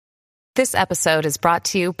This episode is brought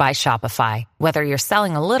to you by Shopify. Whether you're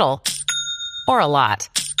selling a little or a lot,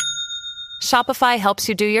 Shopify helps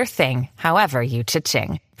you do your thing, however you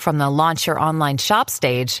cha-ching. From the launch your online shop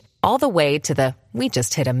stage, all the way to the we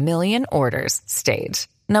just hit 1 million orders stage.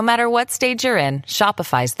 No matter what stage you're in,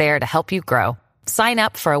 Shopify's there to help you grow. Sign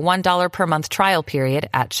up for a $1 per month trial period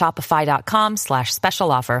at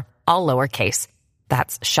shopify.com/special offer, all lowercase.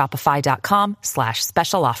 That's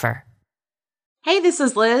shopify.com/special offer. Hey, this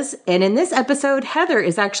is Liz, and in this episode, Heather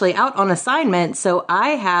is actually out on assignment, so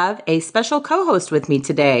I have a special co-host with me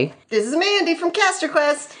today. This is Mandy from Caster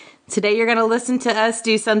Quest. Today you're going to listen to us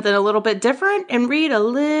do something a little bit different and read a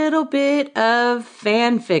little bit of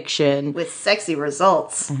fan fiction. With sexy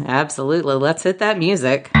results. Absolutely. Let's hit that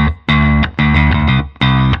music.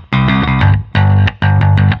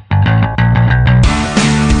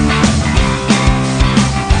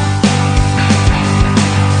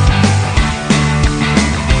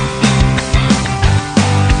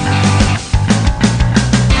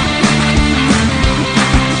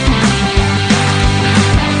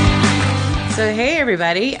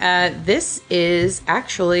 Everybody, this is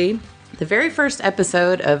actually the very first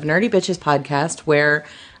episode of Nerdy Bitches podcast where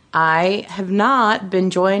I have not been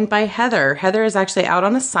joined by Heather. Heather is actually out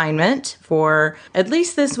on assignment for at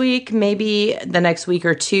least this week, maybe the next week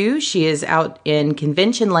or two. She is out in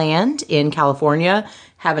Convention Land in California,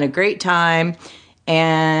 having a great time,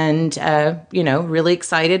 and really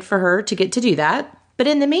excited for her to get to do that. But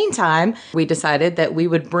in the meantime, we decided that we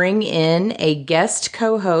would bring in a guest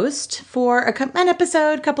co-host for a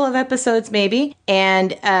couple of episodes maybe.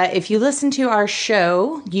 And if you listen to our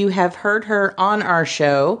show, you have heard her on our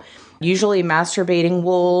show, usually masturbating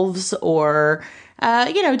wolves or,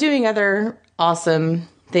 doing other awesome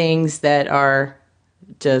things that are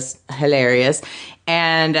just hilarious.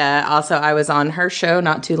 And also I was on her show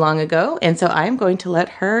not too long ago. And so I'm going to let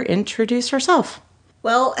her introduce herself.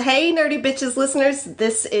 Well, hey, Nerdy Bitches listeners,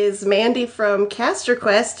 this is Mandy from Caster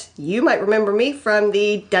Quest. You might remember me from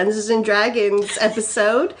the Dungeons & Dragons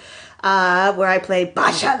episode, where I play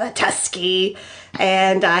Basha the Tusky,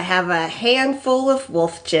 and I have a handful of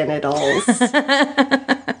wolf genitals.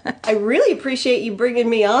 I really appreciate you bringing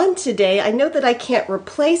me on today. I know that I can't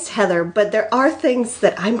replace Heather, but there are things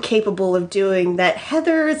that I'm capable of doing that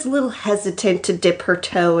Heather is a little hesitant to dip her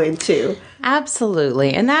toe into.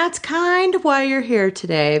 Absolutely. And that's kind of why you're here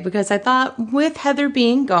today, because I thought with Heather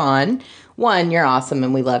being gone, one, you're awesome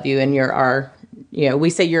and we love you and you're our, we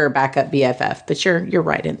say you're a backup BFF, but you're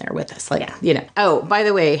right in there with us. Oh, by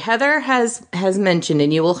the way, Heather has mentioned,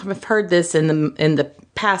 and you will have heard this in the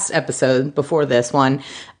past episode before this one,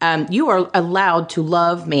 you are allowed to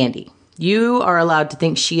love Mandy. You are allowed to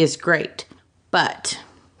think she is great, but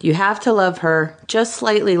you have to love her just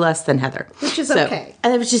slightly less than Heather. Which is okay.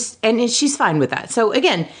 And it was and she's fine with that. So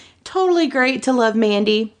again, totally great to love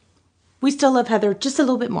Mandy. We still love Heather just a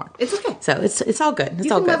little bit more. It's okay. So it's all good. You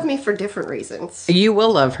can love me for different reasons. You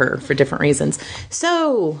will love her for different reasons.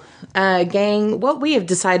 So, gang, what we have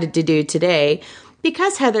decided to do today,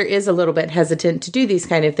 because Heather is a little bit hesitant to do these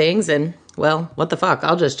kind of things, and, well, what the fuck,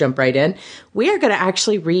 I'll just jump right in. We are going to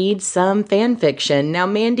actually read some fan fiction. Now,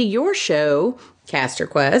 Mandy, your show, Caster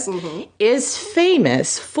Quest, is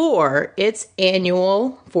famous for its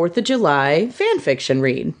annual 4th of July fan fiction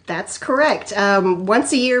read. That's correct.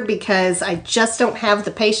 Once a year, because I just don't have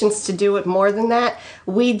the patience to do it more than that,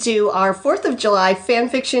 we do our 4th of July fan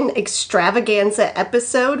fiction extravaganza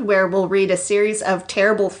episode where we'll read a series of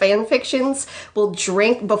terrible fan fictions. We'll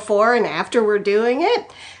drink before and after we're doing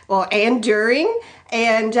it, and during.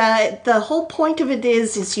 And the whole point of it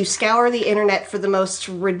is you scour the internet for the most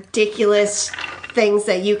ridiculous things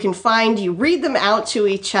that you can find. You read them out to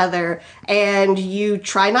each other, and you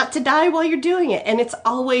try not to die while you're doing it. And it's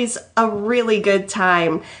always a really good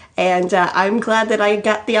time. And I'm glad that I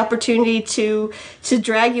got the opportunity to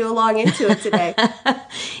drag you along into it today.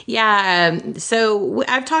 Yeah. So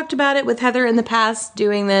I've talked about it with Heather in the past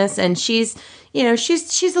doing this, and she's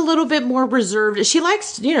a little bit more reserved. She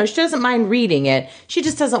likes, she doesn't mind reading it. She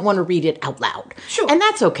just doesn't want to read it out loud. Sure. And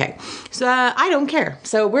that's okay. So I don't care.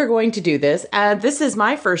 So we're going to do this. This is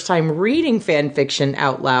my first time reading fan fiction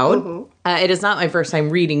out loud. Mm-hmm. It is not my first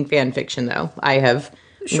time reading fan fiction, though. I have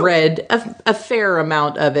read a fair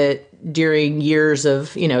amount of it during years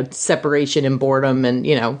of, separation and boredom and,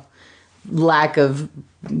 lack of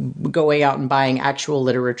going out and buying actual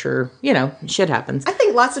literature. Shit happens. I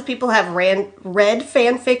think lots of people have read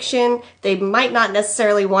fan fiction. They might not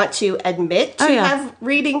necessarily want to admit to have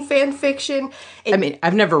reading fan fiction.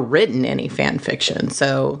 I've never written any fan fiction,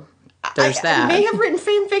 so there's that. I may have written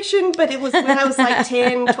fan fiction, but it was when I was like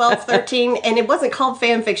 10, 12, 13, and it wasn't called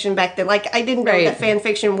fan fiction back then. Like, I didn't know that fan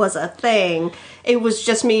fiction was a thing. It was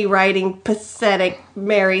just me writing pathetic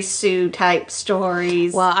Mary Sue type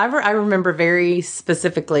stories. Well, I remember very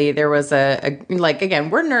specifically there was a like, again,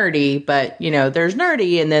 we're nerdy, but, you know, there's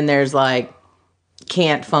nerdy and then there's like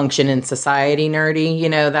can't function in society nerdy, you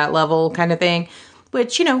know, that level kind of thing,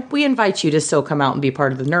 which, you know, we invite you to still come out and be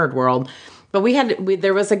part of the nerd world. But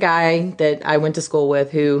there was a guy that I went to school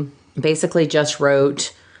with who basically just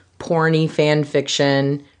wrote porny fan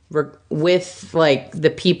fiction with like the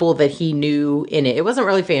people that he knew in it. It wasn't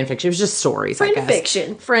really fan fiction. It was just stories, I guess.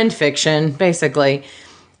 Friend fiction, basically.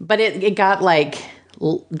 But it got like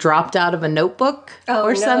dropped out of a notebook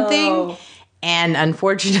or something. And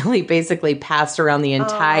unfortunately, basically passed around the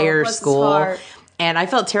entire school. And I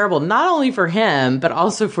felt terrible, not only for him, but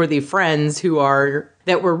also for the friends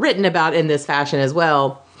that were written about in this fashion as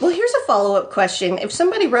well. Well, here's a follow-up question. If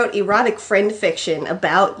somebody wrote erotic friend fiction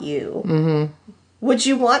about you, would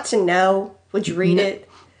you want to know? Would you read it?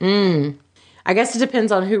 I guess it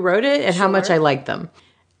depends on who wrote it and how much I liked them.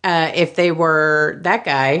 If they were that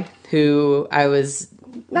guy who I was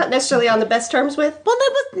not necessarily on the best terms with. Well,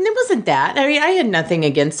 it wasn't that. I mean, I had nothing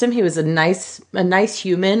against him. He was a nice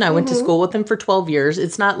human. I went to school with him for 12 years.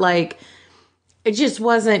 It's not like it just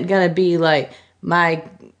wasn't going to be like my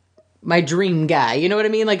dream guy. You know what I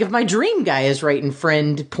mean? Like if my dream guy is writing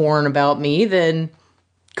friend porn about me, then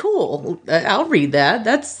cool. I'll read that.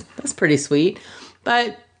 That's pretty sweet.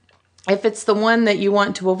 But if it's the one that you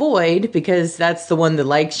want to avoid because that's the one that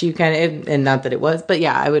likes you kind of, and not that it was, but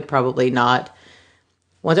yeah, I would probably not.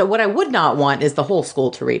 What I would not want is the whole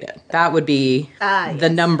school to read it. That would be the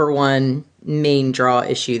number one main draw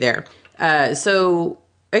issue there. So,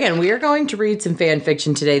 again, we are going to read some fan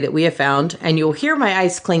fiction today that we have found, and you'll hear my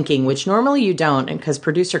ice clinking, which normally you don't, because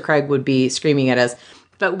producer Craig would be screaming at us.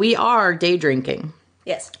 But we are day drinking.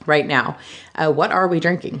 Yes. Right now. What are we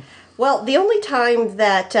drinking? Well, the only time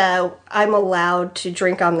that I'm allowed to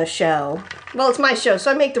drink on the show, well, it's my show,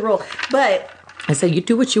 so I make the rule, but... I say you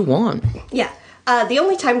do what you want. Yeah. The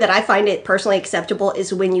only time that I find it personally acceptable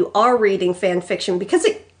is when you are reading fan fiction because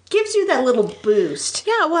it gives you that little boost.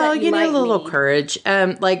 Yeah, well, you need a little courage.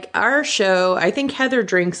 Like our show, I think Heather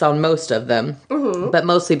drinks on most of them, but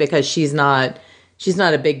mostly because she's not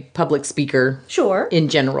a big public speaker. Sure. In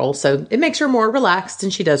general, so it makes her more relaxed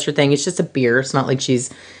and she does her thing. It's just a beer. It's not like she's,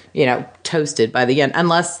 toasted by the end,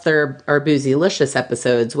 unless there are Boozylicious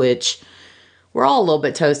episodes, which we're all a little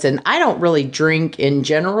bit toasted. And I don't really drink in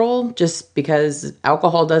general just because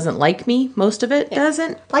alcohol doesn't like me. Most of it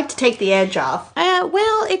doesn't. Like to take the edge off.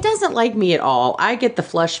 Well, it doesn't like me at all. I get the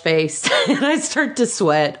flush face and I start to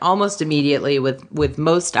sweat almost immediately with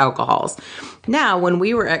most alcohols. Now, when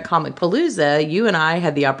we were at Comic Palooza, you and I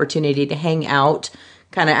had the opportunity to hang out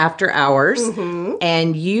kind of after hours.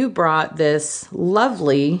 And you brought this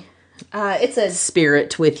lovely it's a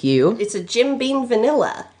spirit with you. It's a Jim Beam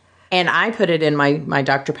Vanilla. And I put it in my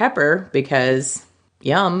Dr. Pepper because,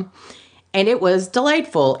 yum. And it was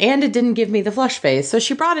delightful. And it didn't give me the flush face. So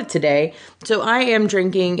she brought it today. So I am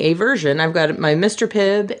drinking a version. I've got my Mr.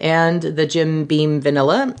 Pibb and the Jim Beam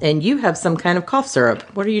Vanilla. And you have some kind of cough syrup.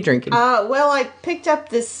 What are you drinking? Well, I picked up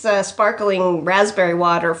this sparkling raspberry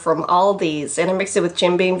water from Aldi's. And I mixed it with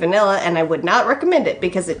Jim Beam Vanilla. And I would not recommend it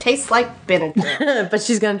because it tastes like vinegar. But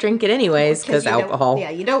she's going to drink it anyways because alcohol.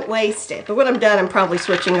 You don't waste it. But when I'm done, I'm probably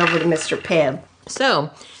switching over to Mr. Pibb. So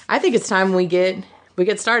I think it's time we get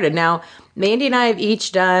started. Now, Mandy and I have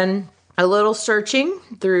each done a little searching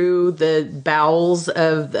through the bowels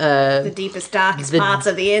of the deepest, darkest parts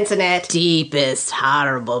of the internet. Deepest,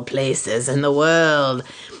 horrible places in the world.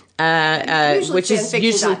 Which is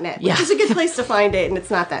usually fanfiction.net, which is a good place to find it, and it's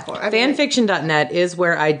not that horrible. Fanfiction.net is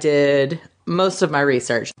where I did most of my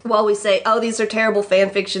research. Well, we say, oh, these are terrible fan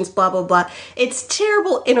fictions, blah, blah, blah. It's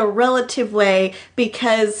terrible in a relative way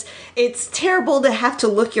because it's terrible to have to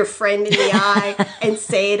look your friend in the eye and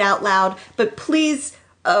say it out loud. But please...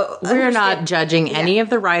 we're not judging any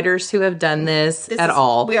of the writers who have done this at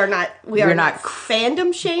all. We are not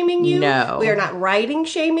fandom shaming you. No. We are not writing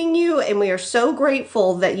shaming you, and we are so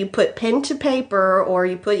grateful that you put pen to paper or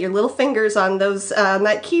you put your little fingers on those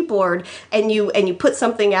that keyboard and you put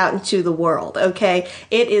something out into the world. Okay,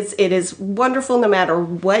 it is wonderful no matter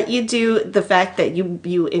what you do. The fact that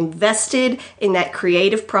you invested in that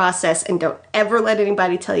creative process and don't ever let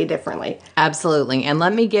anybody tell you differently. Absolutely, and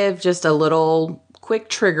let me give just a little quick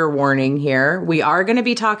trigger warning here. We are going to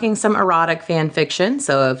be talking some erotic fan fiction,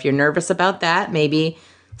 so if you're nervous about that, maybe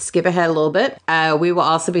skip ahead a little bit. We will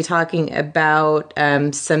also be talking about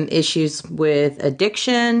some issues with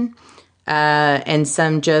addiction and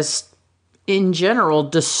some just in general,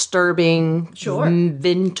 disturbing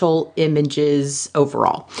mental images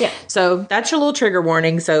overall. Yeah. So that's your little trigger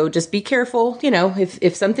warning. So just be careful. You know,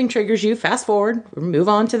 if something triggers you, fast forward, move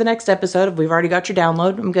on to the next episode. If we've already got your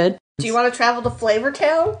download, I'm good. Do you want to travel to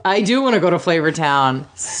Flavortown? I do want to go to Flavortown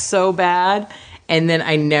so bad. And then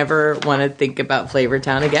I never want to think about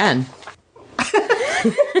Flavortown again.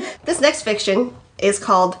 This next fiction is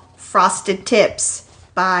called Frosted Tips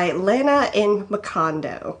by Lana in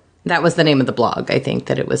Macondo. That was the name of the blog, I think,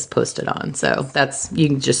 that it was posted on. So you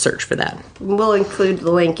can just search for that. We'll include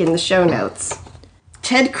the link in the show notes.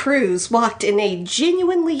 Ted Cruz walked in a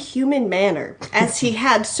genuinely human manner, as he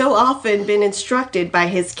had so often been instructed by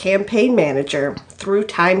his campaign manager through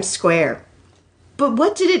Times Square. But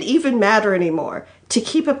what did it even matter anymore to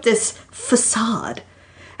keep up this facade?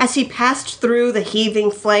 As he passed through the heaving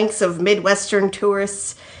flanks of Midwestern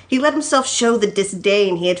tourists, he let himself show the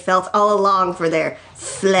disdain he had felt all along for their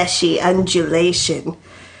fleshy undulation.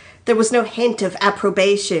 There was no hint of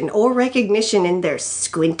approbation or recognition in their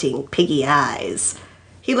squinting piggy eyes.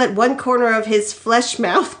 He let one corner of his flesh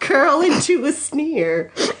mouth curl into a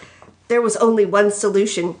sneer. There was only one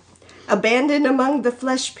solution. Abandoned among the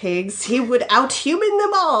flesh pigs, he would outhuman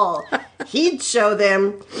them all. He'd show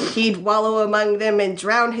them. He'd wallow among them and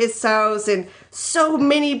drown his sorrows in so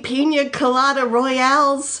many pina colada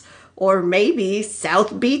royales. Or maybe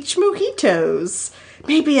South Beach mojitos.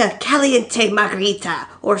 Maybe a caliente margarita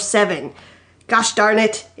or 7. Gosh darn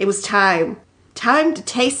it, it was time. Time to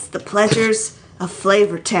taste the pleasures of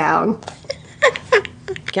Flavortown.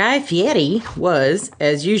 Guy Fieri was,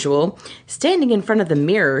 as usual, standing in front of the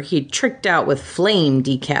mirror he'd tricked out with flame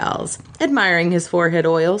decals, admiring his forehead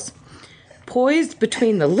oils. Poised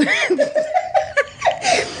between the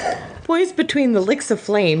licks of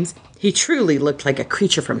flames, he truly looked like a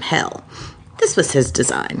creature from hell. This was his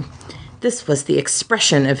design. This was the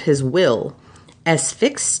expression of his will, as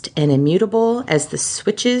fixed and immutable as the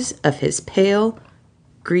switches of his pale,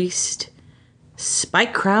 greased,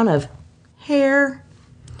 spike crown of hair.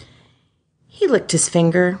 He licked his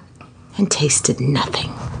finger and tasted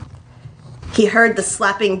nothing. He heard the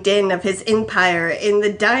slapping din of his empire in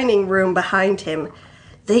the dining room behind him.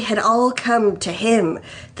 They had all come to him,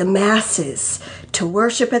 the masses, to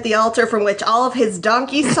worship at the altar from which all of his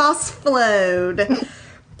donkey sauce flowed.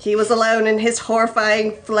 He was alone in his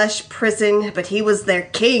horrifying flesh prison, but he was their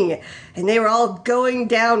king, and they were all going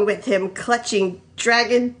down with him, clutching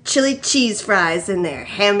dragon chili cheese fries in their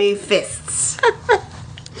hammy fists.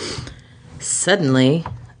 Suddenly,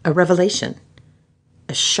 a revelation.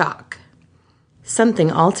 A shock.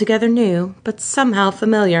 Something altogether new, but somehow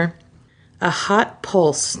familiar. A hot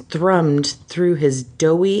pulse thrummed through his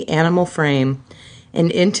doughy animal frame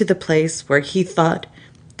and into the place where he thought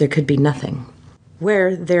there could be nothing.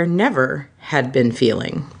 Where there never had been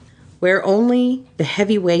feeling. Where only the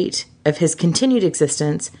heavy weight of his continued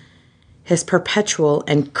existence, his perpetual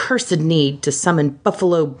and cursed need to summon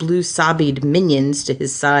buffalo blue-sobbied minions to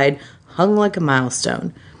his side hung like a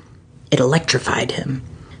milestone. It electrified him.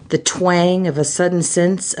 The twang of a sudden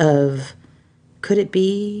sense of, could it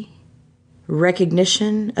be,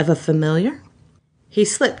 recognition of a familiar? He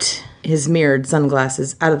slipped his mirrored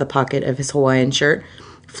sunglasses out of the pocket of his Hawaiian shirt,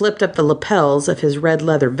 flipped up the lapels of his red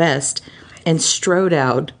leather vest, and strode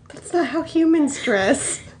out. That's not how humans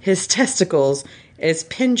dress. His testicles as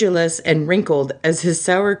pendulous and wrinkled as his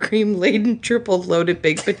sour cream-laden triple-loaded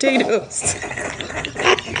baked potatoes.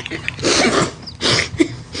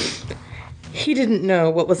 He didn't know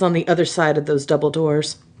what was on the other side of those double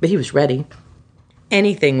doors, but he was ready.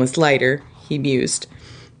 Anything was lighter, he mused,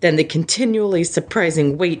 than the continually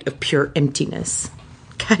surprising weight of pure emptiness.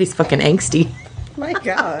 God, he's fucking angsty. My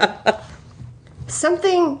God.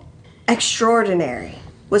 Something extraordinary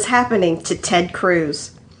was happening to Ted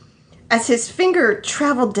Cruz. As his finger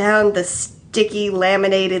traveled down the sticky,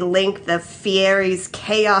 laminated length of Fieri's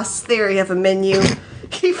chaos theory of a menu,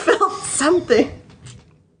 he felt something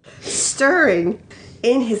stirring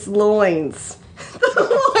in his loins.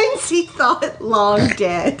 The loins he thought long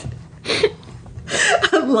dead.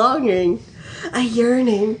 A longing, a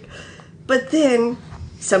yearning, but then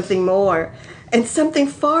something more, and something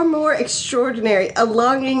far more extraordinary, a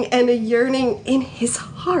longing and a yearning in his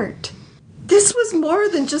heart. This was more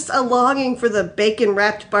than just a longing for the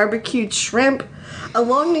bacon-wrapped barbecued shrimp, a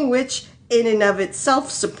longing which, in and of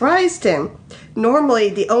itself, surprised him. Normally,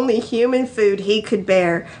 the only human food he could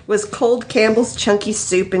bear was cold Campbell's chunky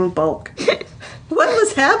soup in bulk. What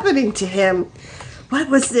was happening to him? What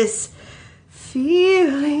was this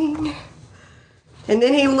feeling? And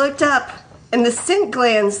then he looked up, and the scent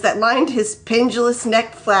glands that lined his pendulous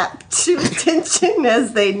neck flapped to attention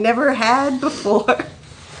as they never had before.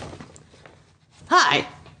 Hi,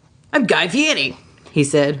 I'm Guy Fieri, he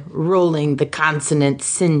said, rolling the consonant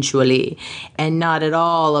sensually and not at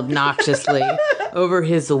all obnoxiously over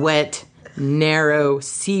his wet, narrow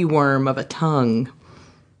sea worm of a tongue.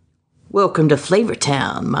 Welcome to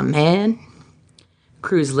Flavortown, my man.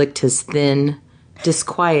 Cruz licked his thin,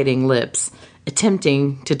 disquieting lips,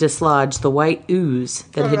 attempting to dislodge the white ooze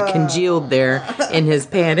that had congealed there in his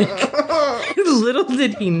panic. Little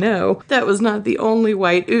did he know that was not the only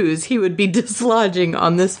white ooze he would be dislodging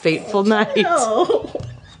on this fateful night. Oh.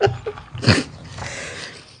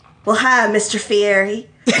 Well, hi, Mr. Fieri.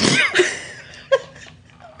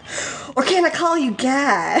 Or can I call you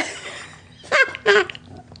Guy?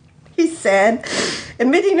 He said,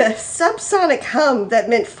 emitting a subsonic hum that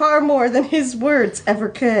meant far more than his words ever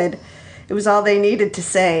could. It was all they needed to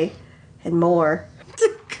say, and more.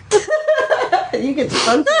 You get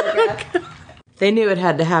fun for that. They knew it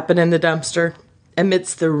had to happen in the dumpster,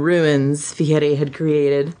 amidst the ruins Fieri had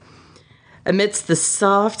created. Amidst the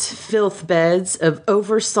soft filth beds of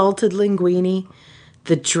over-salted linguine,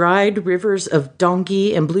 the dried rivers of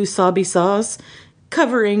donkey and blue sorbet sauce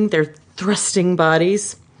covering their thrusting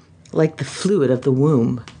bodies like the fluid of the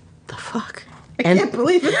womb. The fuck? I can't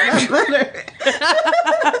believe it's not butter.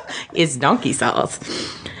 It's donkey sauce.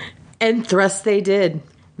 And thrust they did,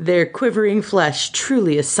 their quivering flesh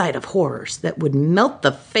truly a sight of horrors that would melt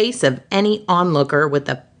the face of any onlooker with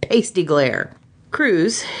a pasty glare.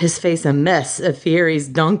 Cruz, his face a mess of Fieri's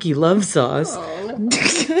donkey love sauce.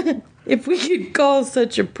 Oh. If we could call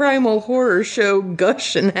such a primal horror show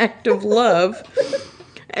gush an act of love,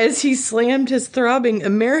 as he slammed his throbbing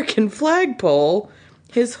American flagpole,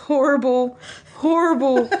 his horrible,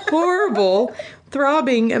 horrible, horrible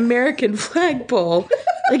throbbing American flagpole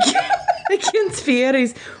against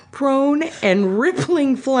Fieri's prone and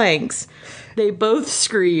rippling flanks. They both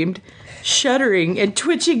screamed, shuddering and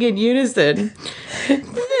twitching in unison. This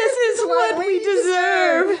is what we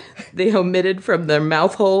deserve, they omitted from their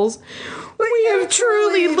mouth holes. We have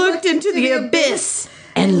truly looked into the abyss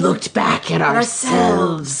and looked back at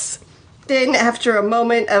ourselves. Then, after a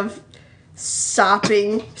moment of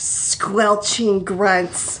sopping, squelching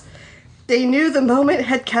grunts, they knew the moment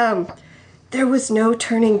had come. There was no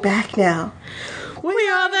turning back now. We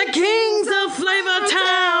are the kings of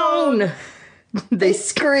Flavortown! They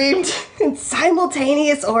screamed in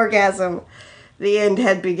simultaneous orgasm. The end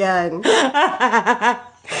had begun. I'm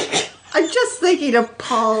just thinking of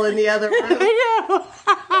Paul in the other room.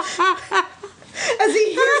 As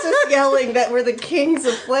he hears us yelling that we're the kings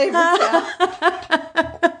of Flavortown.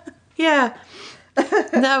 Yeah.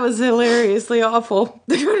 That was hilariously awful.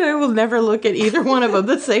 I will never look at either one of them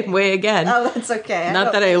the same way again. Oh, that's okay.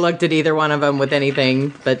 Not that I looked at either one of them with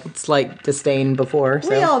anything but slight disdain before. So.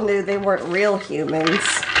 We all knew they weren't real humans.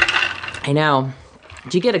 I know.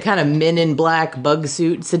 Did you get a kind of Men in Black bug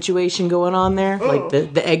suit situation going on there? Ooh. Like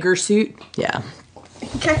the Edgar suit? Yeah.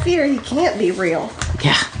 Guy Fieri, he can't be real.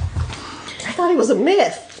 Yeah. I thought he was a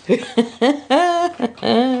myth.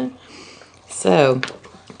 So,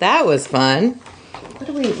 that was fun. What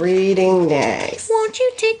are we reading next? Won't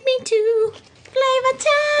you take me to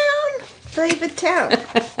Flavortown?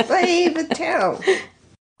 Flavortown.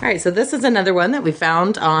 All right, so this is another one that we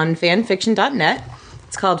found on fanfiction.net.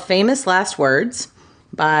 It's called Famous Last Words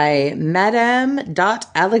by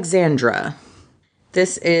Madame.Alexandra.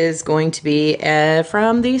 This is going to be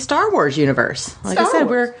from the Star Wars universe. Like I said,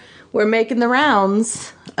 we're making the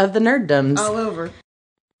rounds of the nerddoms. All over.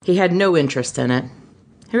 He had no interest in it.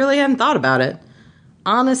 He really hadn't thought about it.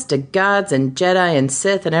 Honest to gods and Jedi and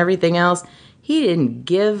Sith and everything else, he didn't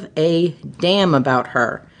give a damn about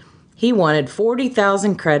her. He wanted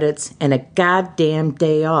 40,000 credits and a goddamn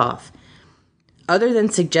day off. Other than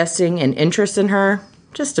suggesting an interest in her,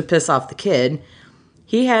 just to piss off the kid,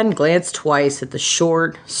 he hadn't glanced twice at the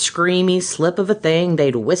short, screamy slip of a thing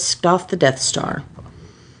they'd whisked off the Death Star.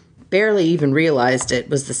 Barely even realized it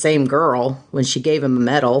was the same girl when she gave him a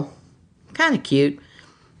medal. Kind of cute.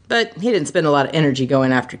 But he didn't spend a lot of energy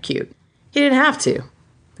going after cute. He didn't have to.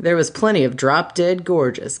 There was plenty of drop-dead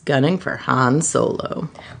gorgeous gunning for Han Solo.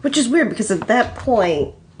 Which is weird because at that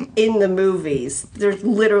point in the movies, there's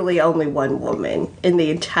literally only one woman in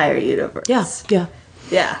the entire universe. Yeah.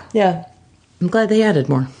 I'm glad they added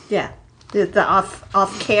more. Yeah. The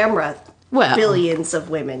off-camera billions of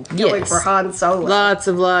women going for Han Solo. Lots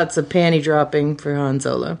of panty dropping for Han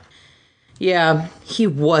Solo. Yeah, he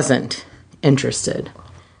wasn't interested.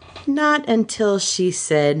 Not until she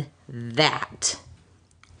said that.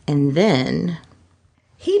 And then...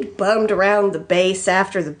 He'd bummed around the base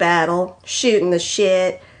after the battle, shooting the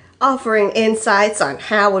shit, offering insights on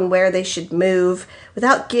how and where they should move,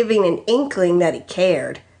 without giving an inkling that he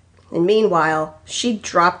cared. And meanwhile, she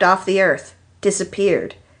dropped off the earth,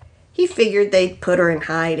 disappeared. He figured they'd put her in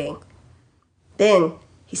hiding. Then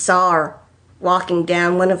he saw her walking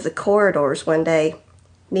down one of the corridors one day,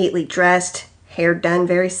 neatly dressed, hair done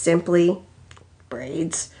very simply,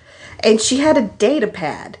 braids. And she had a data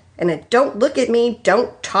pad and a "don't look at me,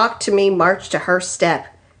 don't talk to me" march to her step.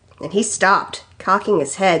 And he stopped, cocking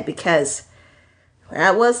his head, because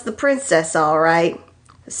that was the princess, all right.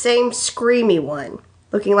 The same screamy one,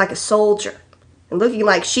 looking like a soldier, and looking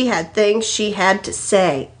like she had things she had to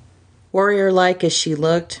say. Warrior-like as she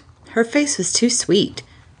looked, her face was too sweet,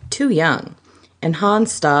 too young, and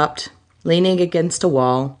Hans stopped, leaning against a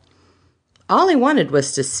wall. All he wanted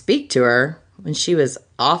was to speak to her when she was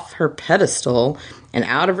off her pedestal and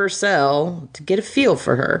out of her cell, to get a feel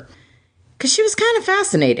for her. Because she was kind of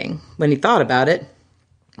fascinating when he thought about it.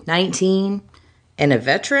 19, and a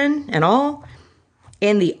veteran and all,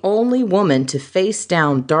 and the only woman to face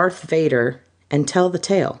down Darth Vader and tell the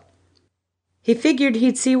tale. He figured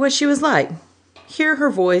he'd see what she was like, hear her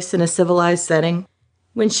voice in a civilized setting,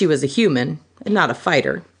 when she was a human and not a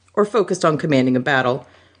fighter, or focused on commanding a battle,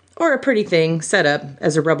 or a pretty thing set up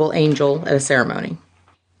as a rebel angel at a ceremony.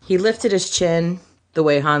 He lifted his chin, the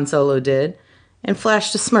way Han Solo did, and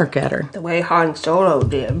flashed a smirk at her. The way Han Solo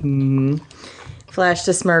did. Flashed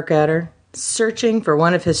a smirk at her, searching for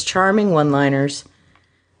one of his charming one-liners.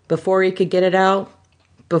 Before he could get it out,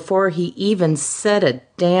 before he even said a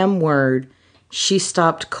damn word, she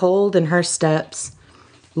stopped cold in her steps,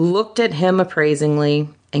 looked at him appraisingly,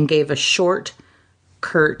 and gave a short,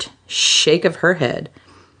 curt shake of her head.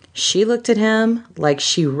 She looked at him like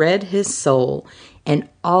she read his soul and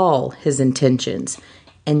all his intentions,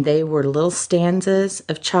 and they were little stanzas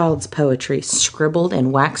of child's poetry scribbled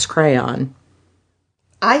in wax crayon.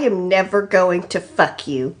 "I am never going to fuck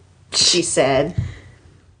you," she said.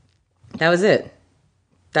 That was it.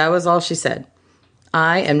 That was all she said.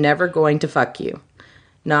 "I am never going to fuck you."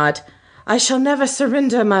 Not, "I shall never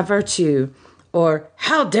surrender my virtue," or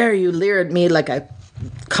 "How dare you leer at me like a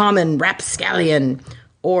common rapscallion,"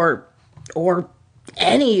 or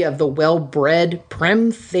any of the well-bred,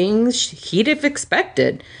 prim things he'd have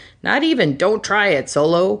expected. Not even "Don't try it,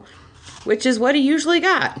 Solo," which is what he usually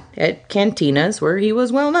got at cantinas where he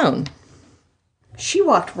was well known. She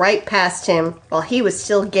walked right past him while he was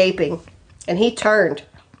still gaping, and he turned,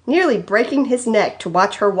 nearly breaking his neck to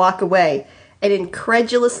watch her walk away, an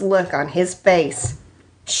incredulous look on his face.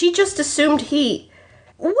 She just assumed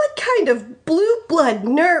what kind of blue blood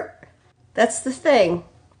nerve? That's the thing.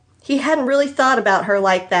 He hadn't really thought about her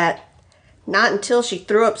like that. Not until she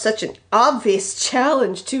threw up such an obvious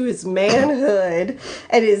challenge to his manhood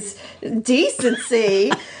and his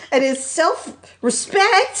decency and his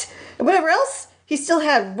self-respect and whatever else he still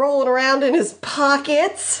had rolling around in his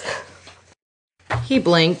pockets. He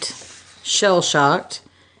blinked, shell-shocked,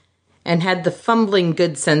 and had the fumbling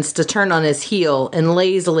good sense to turn on his heel and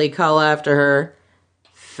lazily call after her,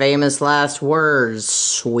 "Famous last words,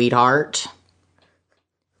 sweetheart."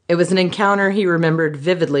 It was an encounter he remembered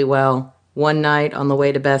vividly well, one night on the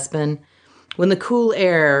way to Bespin, when the cool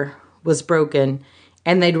air was broken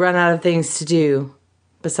and they'd run out of things to do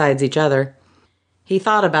besides each other. He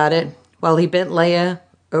thought about it while he bent Leia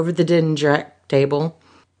over the dinner table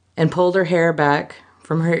and pulled her hair back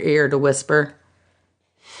from her ear to whisper,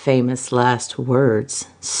 "Famous last words,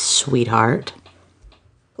 sweetheart."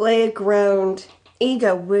 Leia groaned,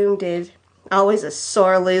 ego wounded, always a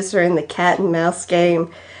sore loser in the cat and mouse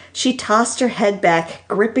game. She tossed her head back,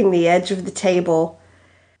 gripping the edge of the table.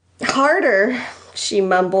 "Harder," she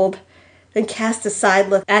mumbled, then cast a side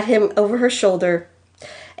look at him over her shoulder.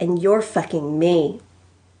 "And you're fucking me."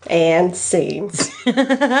 And scene.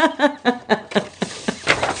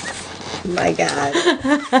 My God.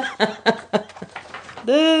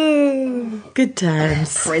 Good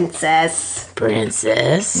times.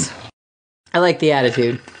 Princess. I like the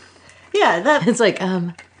attitude. Yeah, It's like,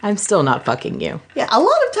 I'm still not fucking you. Yeah, a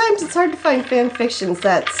lot of times it's hard to find fan fictions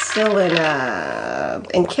that's still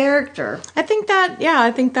in character. I think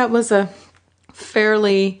that was a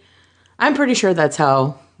fairly... I'm pretty sure that's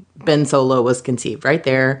how Ben Solo was conceived. Right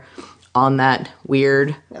there on that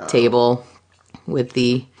weird table with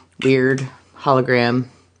the weird hologram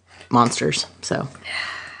monsters. So...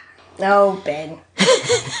 Oh, Ben.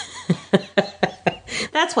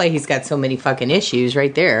 That's why he's got so many fucking issues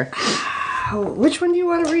right there. Oh, which one do you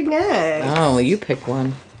want to read next? Oh, you pick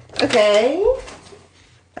one. Okay.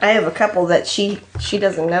 I have a couple that she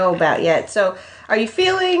doesn't know about yet. So, are you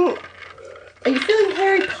feeling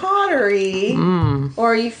Harry Pottery?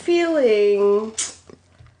 Or are you feeling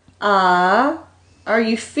Are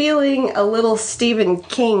you feeling a little Stephen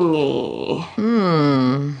King-y? A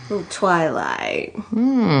little Twilight.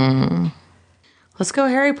 Let's go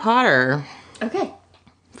Harry Potter. Okay.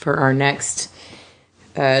 For our next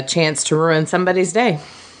chance to ruin somebody's day.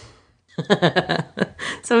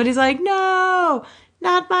 Somebody's like, no,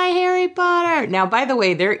 not my Harry Potter. Now, by the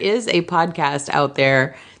way, there is a podcast out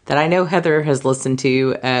there that I know Heather has listened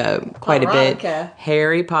to quite a bit.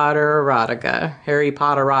 Harry Potter Erotica. Harry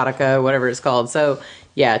Potter Erotica, whatever it's called. So,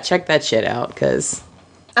 yeah, check that shit out, because...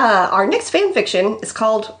 our next fan fiction is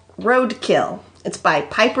called Roadkill. It's by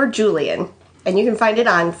Piper Julian, and you can find it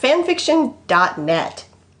on fanfiction.net.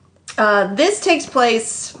 This takes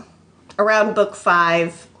place around book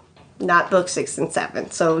 5, not book 6 and 7,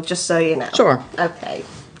 so just so you know. Sure. Okay.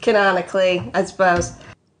 Canonically, I suppose.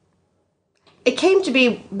 It came to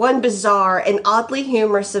be one bizarre and oddly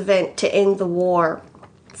humorous event to end the war.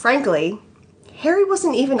 Frankly, Harry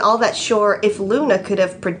wasn't even all that sure if Luna could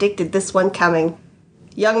have predicted this one coming.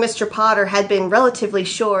 Young Mr. Potter had been relatively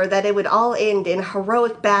sure that it would all end in a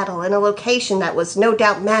heroic battle in a location that was no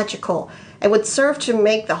doubt magical and would serve to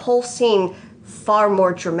make the whole scene far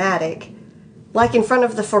more dramatic. Like in front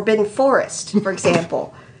of the Forbidden Forest, for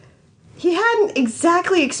example. He hadn't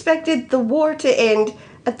exactly expected the war to end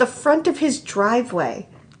at the front of his driveway.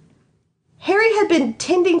 Harry had been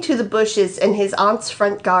tending to the bushes in his aunt's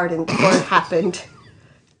front garden before it happened.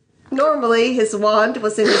 Normally, his wand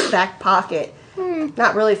was in his back pocket.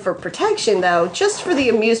 Not really for protection, though, just for the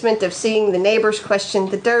amusement of seeing the neighbors question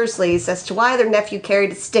the Dursleys as to why their nephew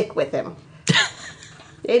carried a stick with him.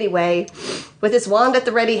 Anyway, with his wand at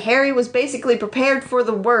the ready, Harry was basically prepared for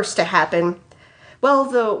the worst to happen. Well,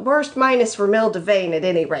 the worst minus Romilda Vane, at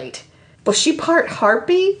any rate. Was she part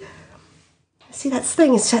harpy? See, that's the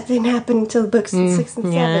thing, is that didn't happen until books 6 and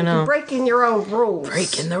 7. Yeah, I know. You're breaking your own rules.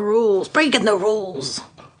 Breaking the rules.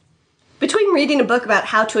 Between reading a book about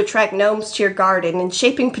how to attract gnomes to your garden and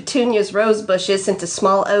shaping Petunia's rose bushes into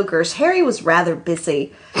small ogres, Harry was rather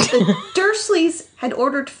busy. The Dursleys had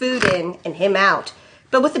ordered food in and him out,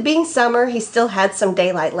 but with it being summer, he still had some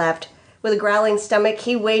daylight left. With a growling stomach,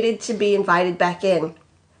 he waited to be invited back in.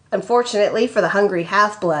 Unfortunately for the hungry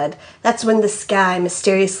half-blood, that's when the sky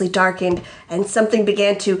mysteriously darkened and something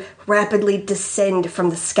began to rapidly descend from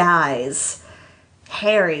the skies.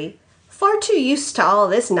 Harry, far too used to all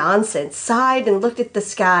this nonsense, sighed and looked at the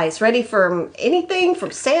skies, ready for anything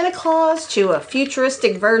from Santa Claus to a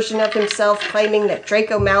futuristic version of himself claiming that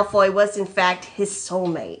Draco Malfoy was in fact his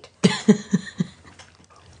soulmate.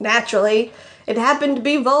 Naturally, it happened to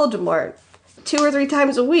be Voldemort, 2 or 3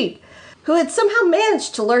 times a week, who had somehow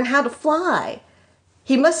managed to learn how to fly.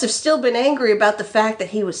 He must have still been angry about the fact that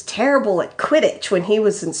he was terrible at Quidditch when he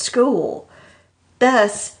was in school.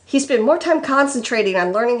 Thus, he spent more time concentrating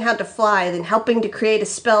on learning how to fly than helping to create a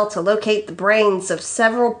spell to locate the brains of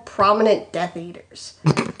several prominent Death Eaters.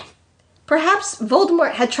 Perhaps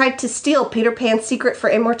Voldemort had tried to steal Peter Pan's secret for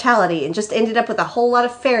immortality and just ended up with a whole lot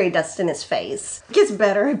of fairy dust in his face. Gets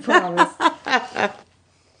better, I promise.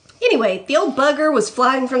 Anyway, the old bugger was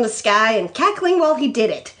flying from the sky and cackling while he did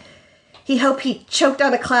it. He hoped he choked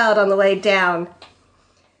on a cloud on the way down.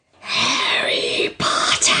 Harry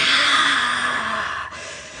Potter!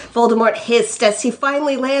 Voldemort hissed as he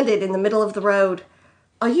finally landed in the middle of the road.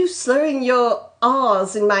 Are you slurring your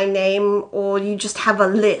R's in my name, or you just have a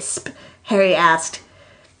lisp? Harry asked.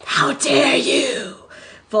 How dare you?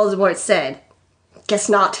 Voldemort said. Guess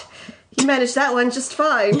not. You managed that one just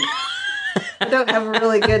fine. I don't have a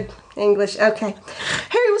really good English. Okay.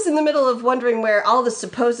 Harry was in the middle of wondering where all the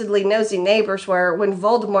supposedly nosy neighbors were when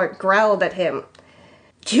Voldemort growled at him.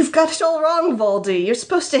 You've got it all wrong, Voldy. You're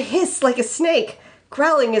supposed to hiss like a snake.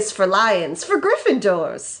 Growling is for lions, for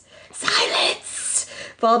Gryffindors. Silence,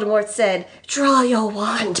 Voldemort said. Draw your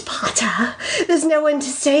wand, Potter. There's no one to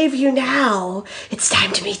save you now. It's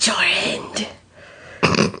time to meet your end.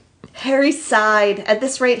 Harry sighed. At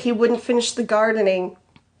this rate, he wouldn't finish the gardening.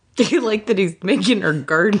 Do you like that he's making her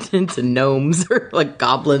garden into gnomes or like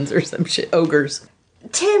goblins or some shit, ogres?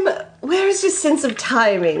 Tim, where's your sense of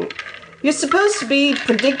timing? You're supposed to be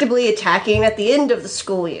predictably attacking at the end of the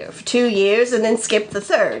school year for 2 years and then skip the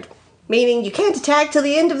 3rd. Meaning you can't attack till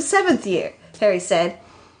the end of the 7th year, Harry said.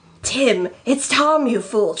 Tim, it's Tom, you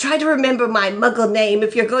fool. Try to remember my muggle name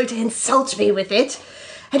if you're going to insult me with it.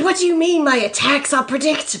 And what do you mean my attacks are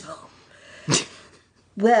predictable?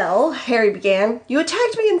 Well, Harry began, you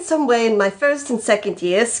attacked me in some way in my 1st and 2nd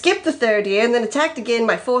year, skipped the 3rd year, and then attacked again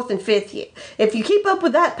my 4th and 5th year. If you keep up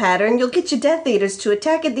with that pattern, you'll get your Death Eaters to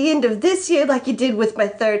attack at the end of this year like you did with my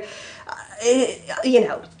 3rd.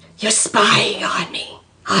 You're spying on me,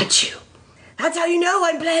 aren't you? That's how you know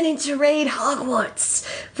I'm planning to raid Hogwarts,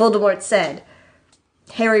 Voldemort said.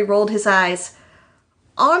 Harry rolled his eyes.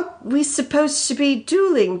 Aren't we supposed to be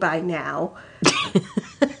dueling by now?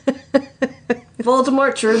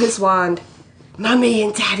 Voldemort drew his wand. Mummy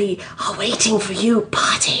and Daddy are waiting for you,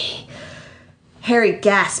 Potty. Harry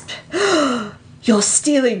gasped. You're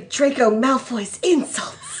stealing Draco Malfoy's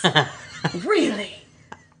insults. Really?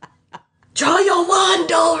 Draw your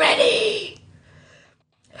wand already!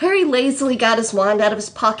 Harry lazily got his wand out of his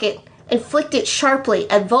pocket and flicked it sharply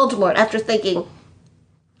at Voldemort after thinking,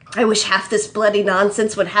 I wish half this bloody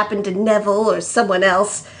nonsense would happen to Neville or someone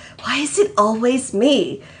else. Why is it always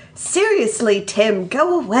me? Seriously, Tim,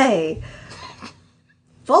 go away.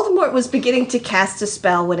 Voldemort was beginning to cast a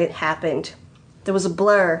spell when it happened. There was a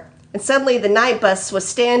blur, and suddenly the night bus was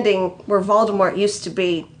standing where Voldemort used to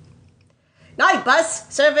be. Night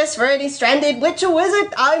bus, service for any stranded witch or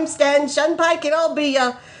wizard. I'm Stan Shunpike and I'll be,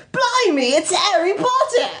 Blimey, it's Harry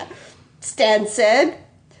Potter, Stan said.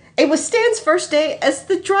 It was Stan's first day as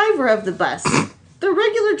the driver of the bus. The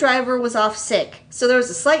regular driver was off sick, so there was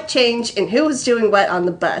a slight change in who was doing what on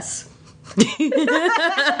the bus.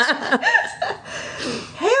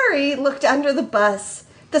 Harry looked under the bus.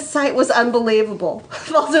 The sight was unbelievable.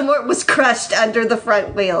 Voldemort was crushed under the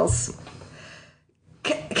front wheels.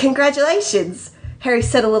 Congratulations, Harry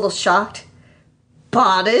said, a little shocked.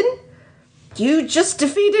 Pardon? You just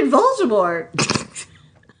defeated Voldemort.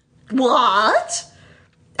 What?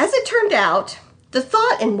 As it turned out, the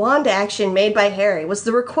thought and wand action made by Harry was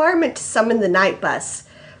the requirement to summon the night bus.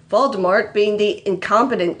 Voldemort, being the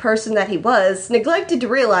incompetent person that he was, neglected to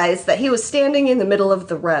realize that he was standing in the middle of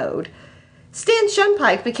the road. Stan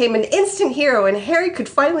Shunpike became an instant hero, and Harry could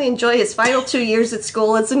finally enjoy his final 2 years at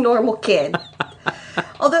school as a normal kid.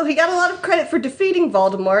 Although he got a lot of credit for defeating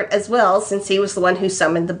Voldemort as well, since he was the one who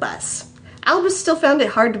summoned the bus. Albus still found it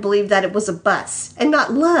hard to believe that it was a bus, and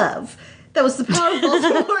not love. That was the power of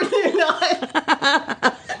Voldemort or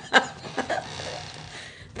not.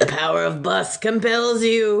 The power of bus compels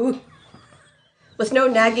you. With no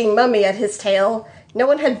nagging mummy at his tail, no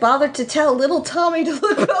one had bothered to tell little Tommy to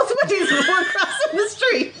look both ways before crossing the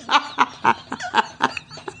street.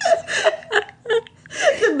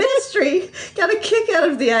 The Ministry got a kick out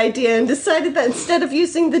of the idea and decided that instead of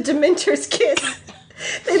using the Dementor's kiss,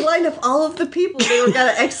 they'd line up all of the people they were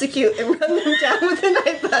going to execute and run them down with a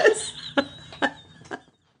night bus.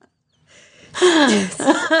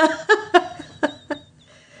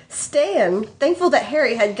 Stan, thankful that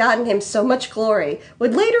Harry had gotten him so much glory,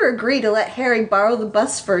 would later agree to let Harry borrow the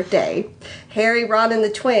bus for a day. Harry, Ron, and the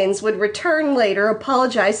twins would return later,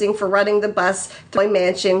 apologizing for running the bus to Toy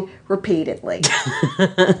Mansion repeatedly.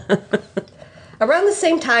 Around the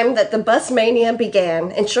same time that the bus mania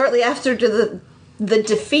began, and shortly after the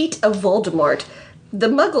defeat of Voldemort, the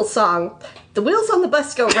Muggle song, The Wheels on the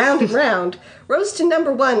Bus Go Round and Round, rose to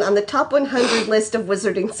number 1 on the top 100 list of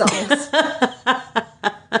wizarding songs.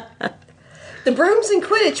 The brooms and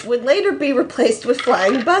Quidditch would later be replaced with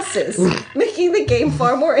flying buses, making the game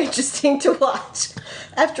far more interesting to watch.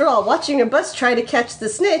 After all, watching a bus try to catch the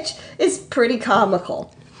snitch is pretty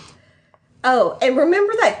comical. Oh, and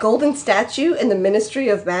remember that golden statue in the Ministry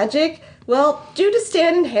of Magic? Well, due to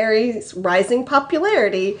Stan and Harry's rising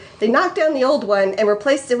popularity, they knocked down the old one and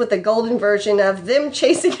replaced it with a golden version of them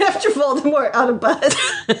chasing after Voldemort on a bus.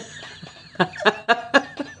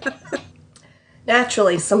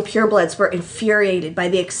 Naturally, some purebloods were infuriated by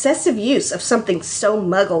the excessive use of something so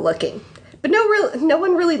Muggle-looking. But no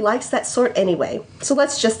one really likes that sort anyway, so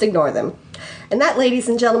let's just ignore them. And that, ladies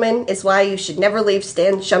and gentlemen, is why you should never leave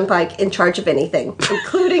Stan Shunpike in charge of anything,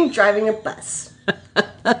 including driving a bus.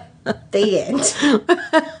 The end.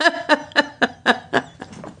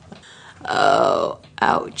 Oh,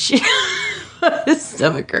 ouch. My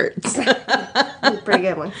stomach hurts. Pretty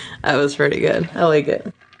good one. That was pretty good. I like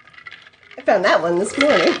it. I found that one this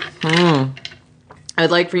morning. I'd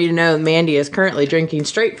like for you to know Mandy is currently drinking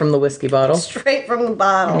straight from the whiskey bottle. Straight from the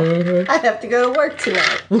bottle. Mm-hmm. I have to go to work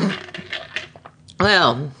tonight.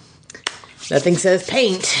 Well, nothing says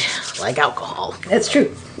paint like alcohol. That's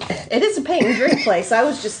true. It is a paint and drink place. I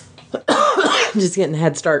was just getting a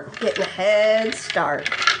head start. Getting a head start.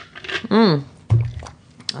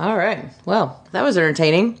 All right. Well, that was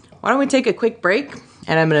entertaining. Why don't we take a quick break?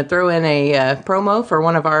 And I'm going to throw in a promo for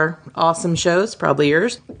one of our awesome shows, probably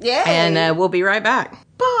yours. Yay! And we'll be right back.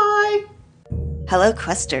 Bye! Hello,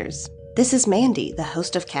 Questers. This is Mandy, the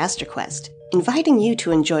host of Caster Quest, inviting you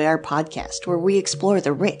to enjoy our podcast where we explore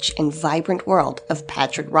the rich and vibrant world of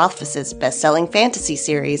Patrick Rothfuss's best-selling fantasy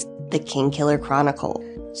series, The Kingkiller Chronicle,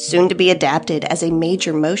 soon to be adapted as a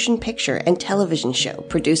major motion picture and television show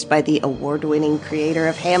produced by the award-winning creator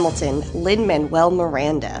of Hamilton, Lin-Manuel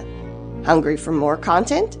Miranda. Hungry for more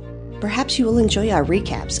content? Perhaps you will enjoy our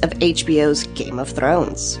recaps of HBO's Game of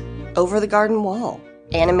Thrones, Over the Garden Wall,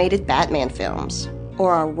 animated Batman films,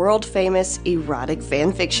 or our world-famous erotic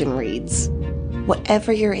fanfiction reads.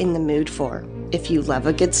 Whatever you're in the mood for, if you love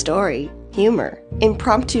a good story, humor,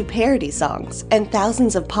 impromptu parody songs, and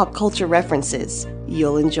thousands of pop culture references,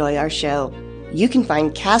 you'll enjoy our show. You can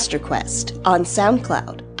find Caster Quest on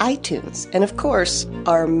SoundCloud, iTunes, and of course,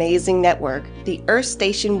 our amazing network, the Earth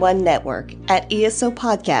Station One Network, at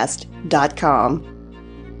esopodcast.com.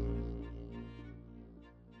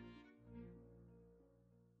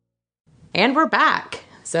 And we're back.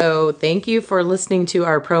 So thank you for listening to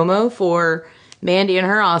our promo for Mandy and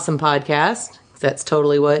her awesome podcast. That's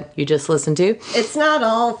totally what you just listened to. It's not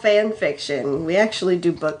all fan fiction. We actually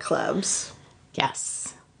do book clubs. Yes.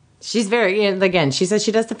 She's very, again, she says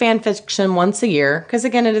she does the fan fiction once a year. Because,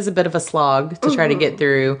 again, it is a bit of a slog to try to get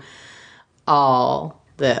through all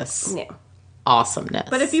this awesomeness.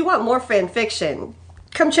 But if you want more fan fiction,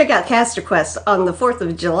 come check out Caster Quest on the 4th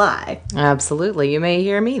of July. Absolutely. You may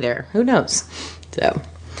hear me there. Who knows? So,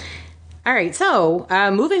 all right. So,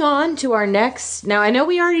 moving on to our next. Now, I know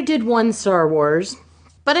we already did one Star Wars,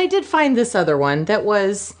 but I did find this other one that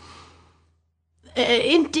was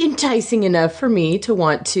enticing enough for me to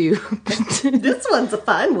want to This one's a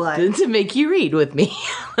fun one to make you read with me.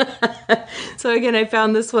 So again, I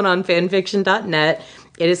found this one on fanfiction.net.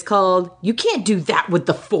 It is called You Can't Do That with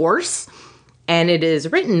the Force, and it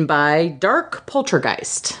is written by Dark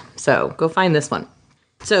Poltergeist. So go find this one.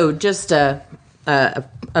 So just a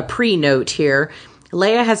pre-note here.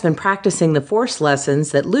 Leia has been practicing the Force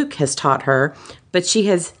lessons that Luke has taught her, but she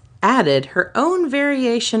has added her own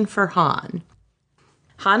variation for Han.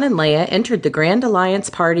 Han and Leia entered the Grand Alliance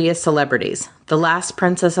party as celebrities, the last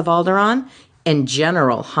princess of Alderaan and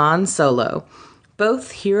General Han Solo,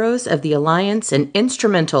 both heroes of the Alliance and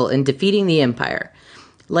instrumental in defeating the Empire.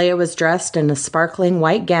 Leia was dressed in a sparkling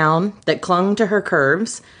white gown that clung to her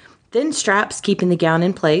curves, thin straps keeping the gown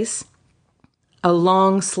in place, a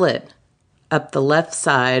long slit up the left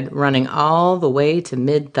side running all the way to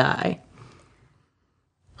mid-thigh.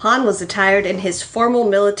 Han was attired in his formal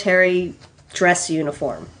military dress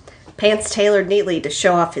uniform, pants tailored neatly to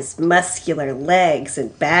show off his muscular legs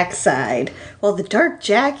and backside, while the dark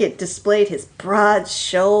jacket displayed his broad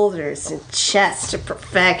shoulders and chest to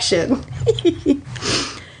perfection.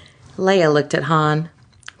 Leia looked at Han,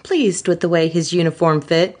 pleased with the way his uniform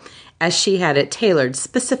fit, as she had it tailored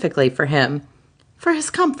specifically for him, for his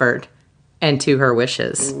comfort, and to her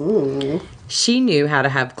wishes. Ooh. She knew how to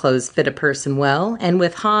have clothes fit a person well, and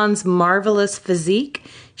with Han's marvelous physique,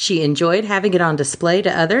 she enjoyed having it on display to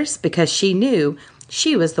others because she knew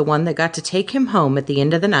she was the one that got to take him home at the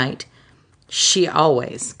end of the night. She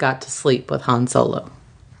always got to sleep with Han Solo.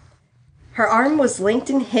 Her arm was linked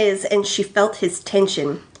in his, and she felt his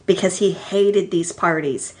tension because he hated these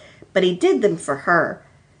parties, but he did them for her,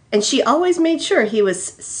 and she always made sure he was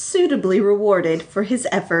suitably rewarded for his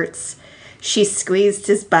efforts. She squeezed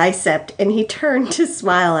his bicep, and he turned to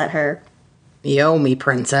smile at her. "You owe me,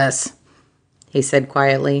 princess," he said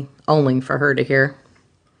quietly, only for her to hear.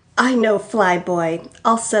 "I know, Flyboy.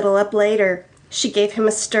 I'll settle up later." She gave him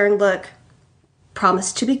a stern look.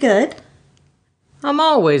 "Promise to be good?" "I'm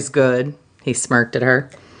always good," he smirked at her.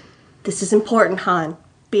 "This is important, Han.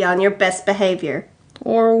 Be on your best behavior."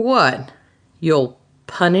 "Or what? You'll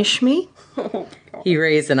punish me?" He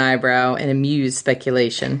raised an eyebrow in amused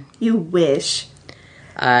speculation. "You wish."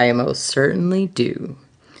 "I most certainly do.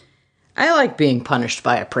 I like being punished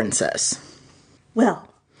by a princess." "Well,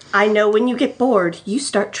 I know when you get bored, you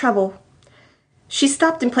start trouble." She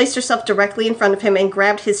stopped and placed herself directly in front of him and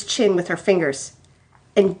grabbed his chin with her fingers.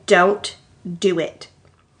 "And don't do it.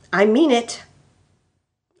 I mean it.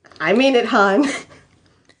 I mean it, Han."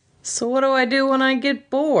 "So what do I do when I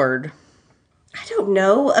get bored?" "I don't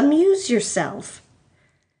know. Amuse yourself."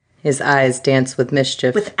 His eyes danced with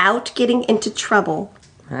mischief. "Without getting into trouble."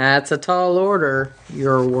 "That's a tall order,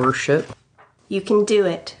 your worship." "You can do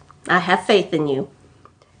it. I have faith in you."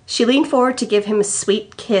 She leaned forward to give him a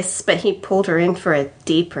sweet kiss, but he pulled her in for a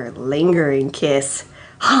deeper, lingering kiss.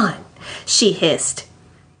 "Han!" she hissed.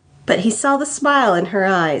 But he saw the smile in her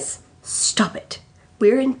eyes. "Stop it.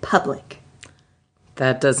 We're in public."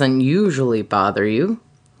 "That doesn't usually bother you,"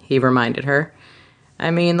 he reminded her. "I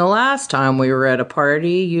mean, the last time we were at a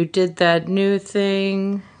party, you did that new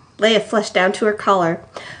thing." Leia flushed down to her collar.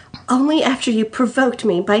 "Only after you provoked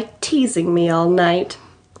me by teasing me all night."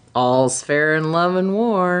 "All's fair in love and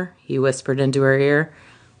war," he whispered into her ear.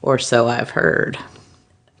 "Or so I've heard."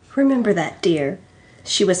 "Remember that, dear,"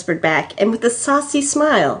 she whispered back, and with a saucy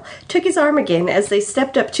smile, took his arm again as they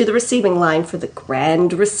stepped up to the receiving line for the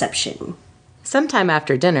grand reception. Sometime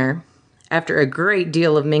after dinner, After a great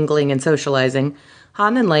deal of mingling and socializing,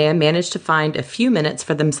 Han and Leia managed to find a few minutes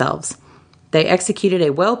for themselves. They executed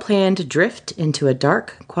a well-planned drift into a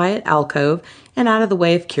dark, quiet alcove and out of the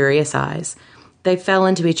way of curious eyes. They fell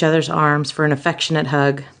into each other's arms for an affectionate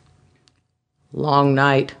hug. "Long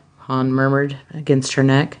night," Han murmured against her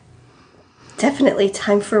neck. "Definitely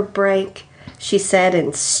time for a break," she said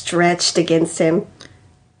and stretched against him.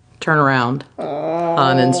 "Turn around,"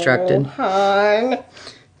 Han instructed. Han.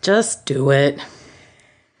 "Just do it."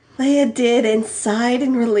 Leia did and sighed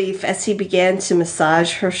in relief as he began to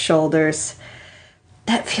massage her shoulders.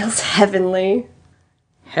 "That feels heavenly."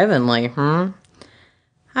 "Heavenly,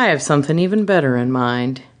 I have something even better in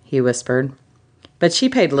mind," he whispered. But she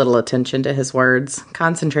paid little attention to his words,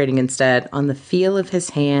 concentrating instead on the feel of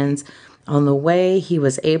his hands, on the way he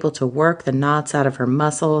was able to work the knots out of her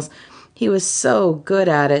muscles. He was so good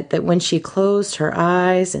at it that when she closed her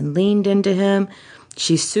eyes and leaned into him,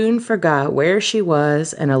 she soon forgot where she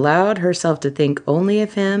was and allowed herself to think only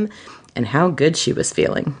of him and how good she was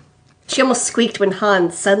feeling. She almost squeaked when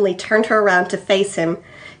Han suddenly turned her around to face him.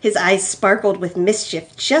 His eyes sparkled with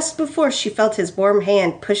mischief just before she felt his warm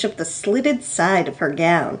hand push up the slitted side of her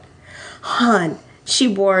gown. "Han," she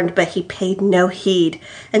warned, but he paid no heed,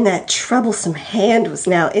 and that troublesome hand was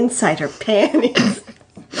now inside her panties.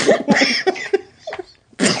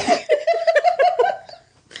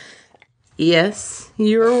 "Yes,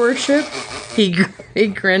 your worship?" He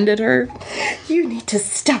grinned at her. "You need to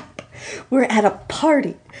stop. We're at a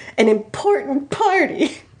party, an important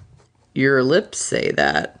party." "Your lips say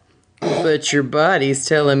that, but your body's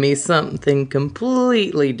telling me something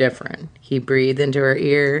completely different." He breathed into her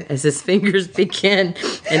ear as his fingers began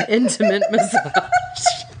an intimate massage.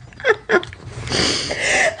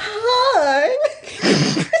 "Han!"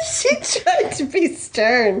 She tried to be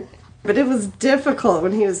stern, but it was difficult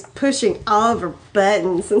when he was pushing all of her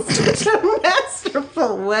buttons in such a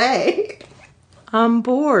masterful way. "I'm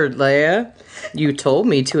bored, Leia. You told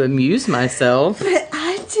me to amuse myself." "But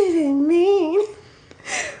I didn't mean..."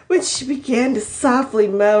 When she began to softly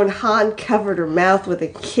moan, Han covered her mouth with a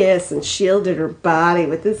kiss and shielded her body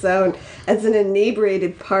with his own as an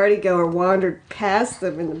inebriated partygoer wandered past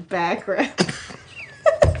them in the background.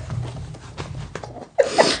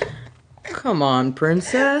 "Come on,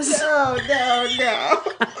 princess." Oh, no.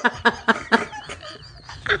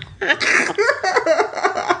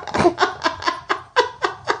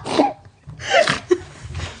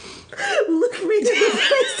 Look me to the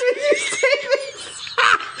face when you say this.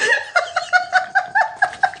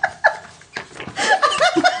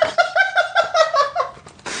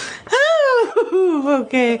 Oh,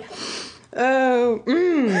 okay. Oh,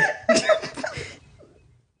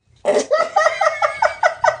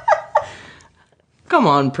 Come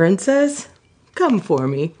on, princess. Come for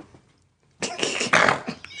me.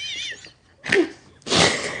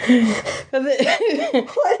 Why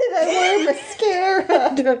did I wear mascara? I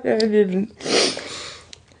didn't.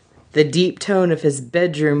 The deep tone of his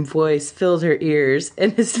bedroom voice filled her ears,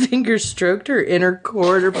 and his fingers stroked her inner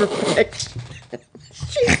core to perfection.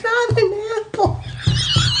 She's not an apple.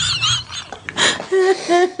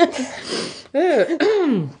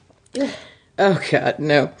 Oh, God,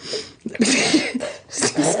 no.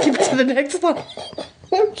 Skip to the next one.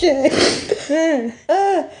 Okay.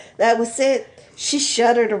 That was it. She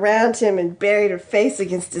shuddered around him and buried her face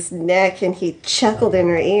against his neck, and he chuckled in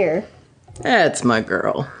her ear. That's my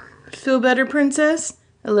girl. Feel better, princess?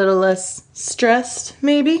 A little less stressed,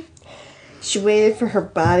 maybe? She waited for her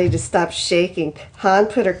body to stop shaking. Han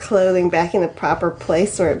put her clothing back in the proper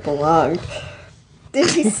place where it belonged. Then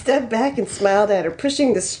he stepped back and smiled at her,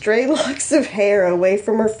 pushing the stray locks of hair away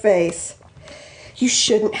from her face. "You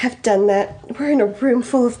shouldn't have done that. We're in a room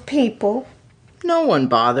full of people." No one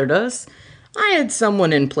bothered us. I had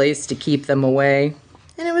someone in place to keep them away.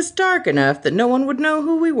 And it was dark enough that no one would know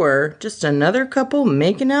who we were. Just another couple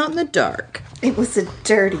making out in the dark. It was a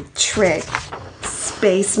dirty trick.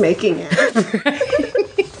 Space making out.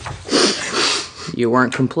 You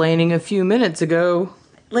weren't complaining a few minutes ago.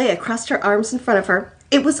 Leia crossed her arms in front of her.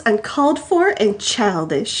 It was uncalled for and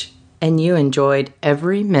childish. And you enjoyed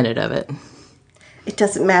every minute of it. It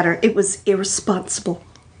doesn't matter. It was irresponsible.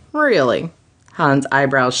 Really? Han's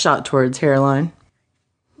eyebrows shot towards hairline.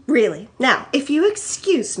 Really. Now, if you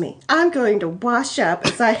excuse me, I'm going to wash up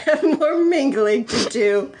as I have more mingling to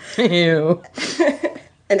do. Ew.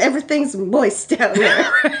 And everything's moist down there.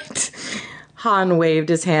 Right. Han waved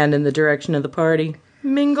his hand in the direction of the party.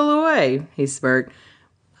 Mingle away, he smirked.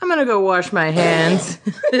 I'm gonna go wash my hands.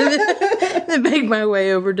 Then make my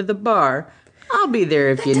way over to the bar. I'll be there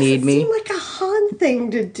if you need me. That doesn't seem like a Han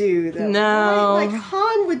thing to do, though. No. Right? Like,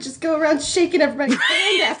 Han would just go around shaking everybody's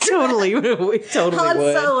hand after Totally, we totally Han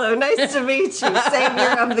would. Solo, nice to meet you,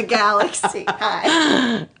 savior of the galaxy.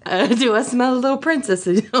 Hi. Do I smell a little princess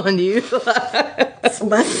on you? It's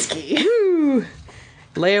musky.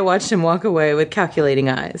 Leia watched him walk away with calculating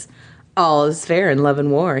eyes. All is fair in love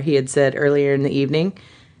and war, he had said earlier in the evening.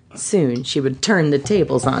 Soon she would turn the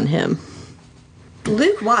tables on him.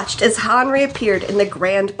 Luke watched as Han reappeared in the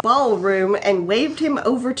grand ballroom and waved him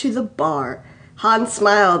over to the bar. Han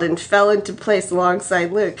smiled and fell into place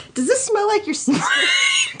alongside Luke. Does this smell like your sister?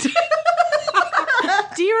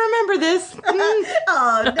 Do you remember this?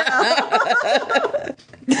 Oh, no.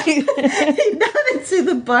 He nodded to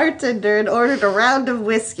the bartender and ordered a round of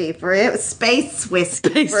whiskey for him. Space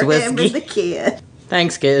whiskey for him and the kid.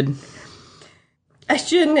 Thanks, kid. I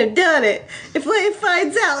shouldn't have done it. If Leia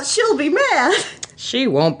finds out, she'll be mad. She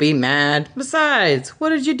won't be mad. Besides, what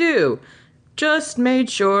did you do? Just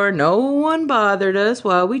made sure no one bothered us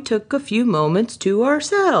while we took a few moments to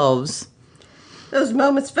ourselves. Those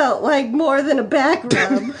moments felt like more than a back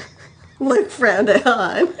rub. Luke frowned at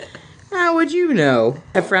Han. How would you know?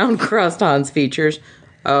 A frown crossed Han's features.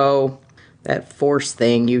 Oh, that force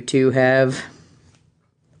thing you two have.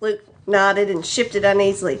 Luke nodded and shifted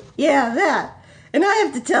uneasily. Yeah, that. And I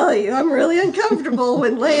have to tell you, I'm really uncomfortable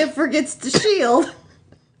when Leia forgets to shield.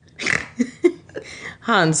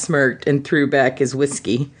 Han smirked and threw back his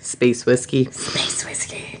whiskey. Space whiskey. Space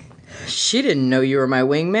whiskey. She didn't know you were my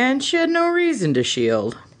wingman. She had no reason to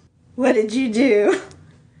shield. What did you do?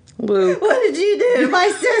 Luke. What did you do to my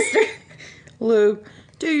sister? Luke,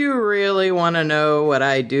 do you really want to know what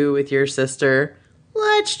I do with your sister?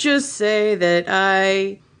 Let's just say that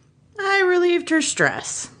I relieved her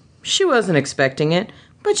stress. She wasn't expecting it,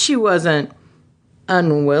 but she wasn't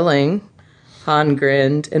unwilling. Han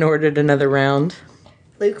grinned and ordered another round.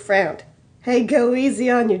 Luke frowned. Hey, go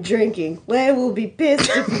easy on your drinking. Leia will be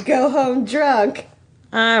pissed if you go home drunk.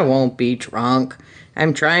 I won't be drunk.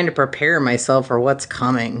 I'm trying to prepare myself for what's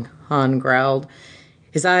coming, Han growled.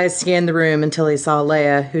 His eyes scanned the room until he saw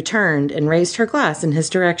Leia, who turned and raised her glass in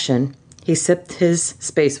his direction. He sipped his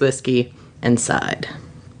space whiskey and sighed.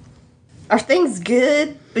 Are things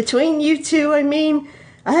good? Between you two, I mean?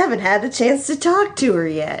 I haven't had a chance to talk to her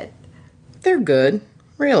yet. They're good,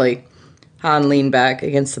 really. Han leaned back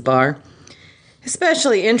against the bar.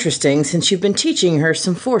 Especially interesting since you've been teaching her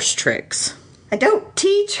some force tricks. I don't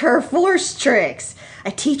teach her force tricks. I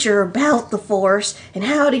teach her about the force and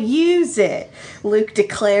how to use it, Luke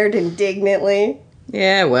declared indignantly.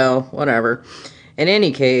 Yeah, well, whatever. In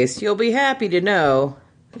any case, you'll be happy to know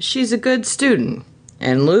she's a good student.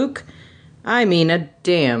 And Luke, I mean a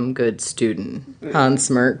damn good student, Han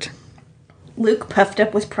smirked. Luke puffed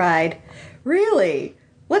up with pride. Really?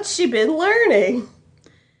 What's she been learning?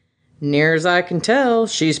 Near as I can tell,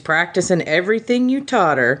 she's practicing everything you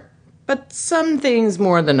taught her, but some things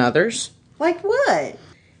more than others. Like what?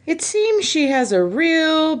 It seems she has a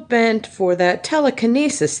real bent for that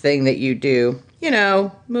telekinesis thing that you do. You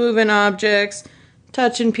know, moving objects,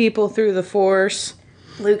 touching people through the force.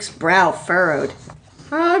 Luke's brow furrowed.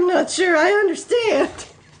 I'm not sure I understand.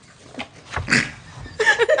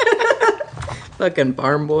 Fucking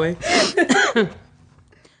farm boy.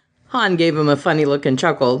 Han gave him a funny look and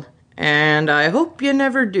chuckled. And I hope you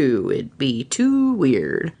never do. It'd be too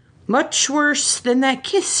weird. Much worse than that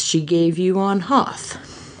kiss she gave you on Hoth.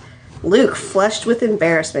 Luke flushed with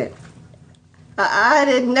embarrassment. I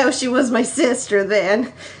didn't know she was my sister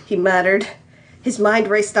then, he muttered. His mind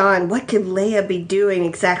raced on. What could Leia be doing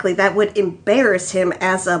exactly that would embarrass him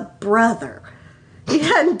as a brother? He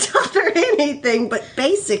hadn't taught her anything but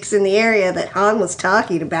basics in the area that Han was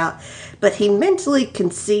talking about, but he mentally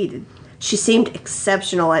conceded. She seemed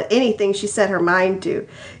exceptional at anything she set her mind to.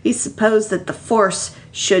 He supposed that the Force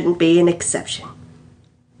shouldn't be an exception.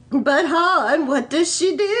 But Han, what does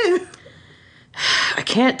she do? I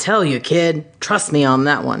can't tell you, kid. Trust me on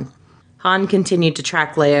that one. Han continued to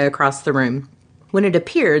track Leia across the room. When it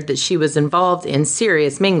appeared that she was involved in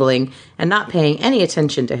serious mingling and not paying any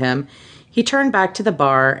attention to him, he turned back to the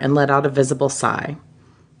bar and let out a visible sigh.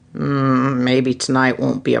 Maybe tonight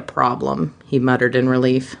won't be a problem, he muttered in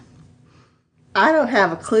relief. I don't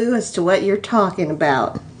have a clue as to what you're talking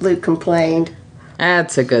about, Luke complained.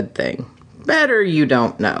 That's a good thing. Better you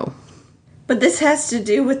don't know. But this has to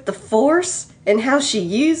do with the Force and how she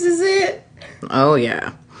uses it? Oh,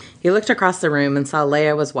 yeah. He looked across the room and saw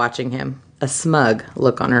Leia was watching him, a smug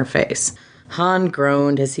look on her face. Han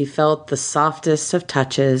groaned as he felt the softest of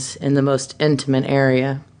touches in the most intimate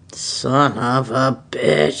area. Son of a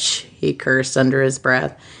bitch, he cursed under his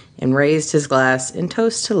breath and raised his glass in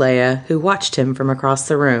toast to Leia, who watched him from across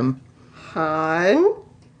the room. Han?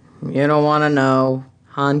 You don't want to know.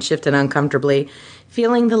 Han shifted uncomfortably,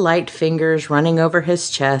 feeling the light fingers running over his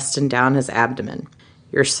chest and down his abdomen.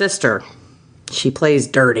 Your sister. She plays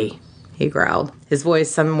dirty, he growled, his voice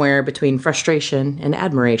somewhere between frustration and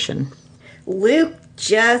admiration. Luke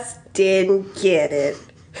just didn't get it.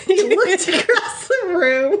 He looked across the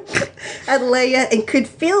room at Leia and could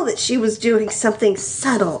feel that she was doing something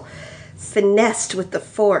subtle, finessed with the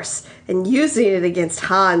Force and using it against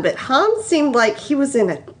Han, but Han seemed like he was in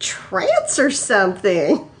a trance or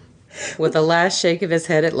something. With a last shake of his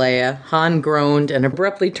head at Leia, Han groaned and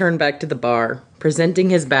abruptly turned back to the bar, presenting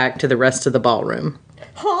his back to the rest of the ballroom.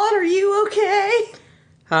 Han, are you okay?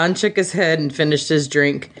 Han shook his head and finished his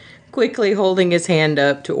drink, quickly holding his hand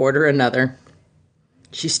up to order another.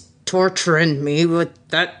 She's torturing me with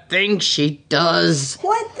that thing she does.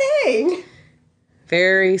 What thing?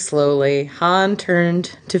 Very slowly, Han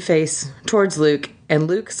turned to face towards Luke, and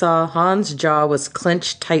Luke saw Han's jaw was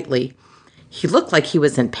clenched tightly. He looked like he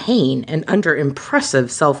was in pain and under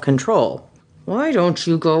impressive self-control. Why don't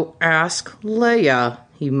you go ask Leia?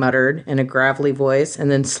 He muttered in a gravelly voice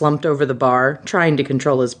and then slumped over the bar, trying to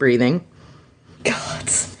control his breathing.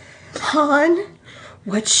 Gods. Han,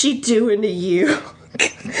 what's she doing to you?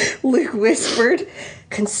 Luke whispered,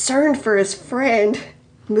 concerned for his friend.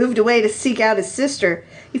 Moved away to seek out his sister.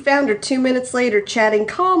 He found her 2 minutes later chatting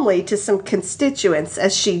calmly to some constituents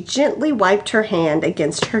as she gently wiped her hand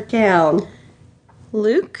against her gown.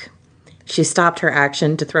 Luke? She stopped her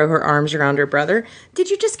action to throw her arms around her brother. Did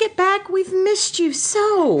you just get back? We've missed you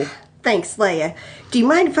so. Thanks, Leia. Do you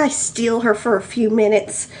mind if I steal her for a few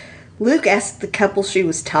minutes? Luke asked the couple she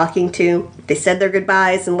was talking to. They said their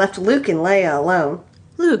goodbyes and left Luke and Leia alone.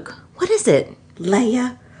 Luke, what is it?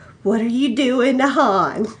 Leia, what are you doing to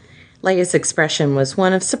Han? Leia's expression was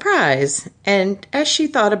one of surprise, and as she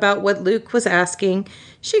thought about what Luke was asking,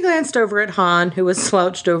 she glanced over at Han, who was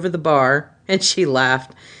slouched over the bar, and she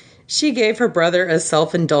laughed. She gave her brother a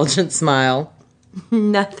self-indulgent smile.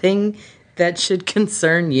 Nothing that should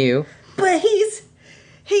concern you. But he's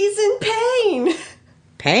in pain.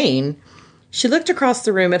 Pain? She looked across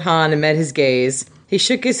the room at Han and met his gaze. He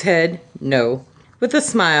shook his head, no. With a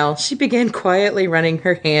smile, she began quietly running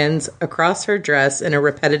her hands across her dress in a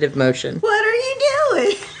repetitive motion. What are you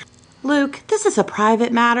doing? Luke, this is a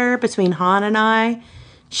private matter between Han and I.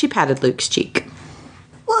 She patted Luke's cheek.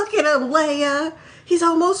 Look at him, Leia. He's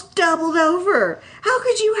almost doubled over. How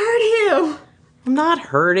could you hurt him? I'm not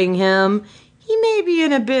hurting him. He may be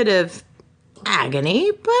in a bit of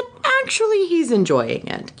agony, but actually he's enjoying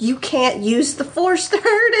it. You can't use the Force to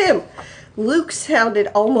hurt him. Luke sounded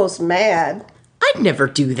almost mad. I'd never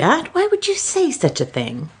do that. Why would you say such a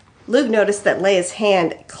thing? Luke noticed that Leia's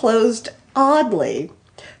hand closed oddly.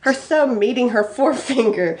 Her thumb meeting her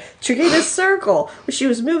forefinger triggered a circle where she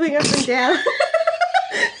was moving up and down.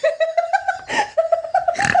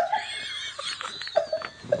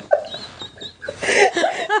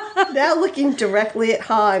 Now looking directly at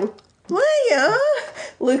Han. Leia,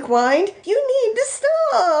 Luke whined, you need to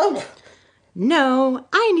stop. No,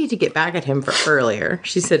 I need to get back at him for earlier,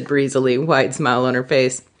 she said breezily, wide smile on her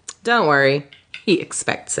face. Don't worry, he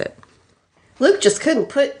expects it. Luke just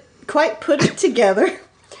couldn't quite put it together.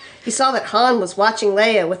 He saw that Han was watching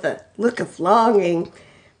Leia with a look of longing.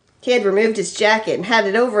 He had removed his jacket and had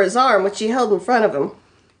it over his arm, which he held in front of him.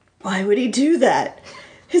 Why would he do that?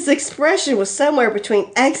 His expression was somewhere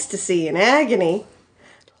between ecstasy and agony.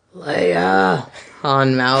 Leia,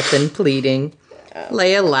 Han mouthed in pleading.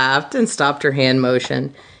 Leia laughed and stopped her hand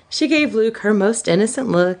motion. She gave Luke her most innocent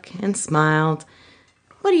look and smiled.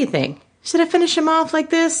 What do you think? Should I finish him off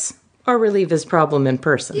like this? Or relieve his problem in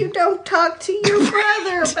person? You don't talk to your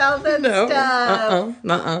brother about that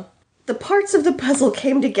stuff. The parts of the puzzle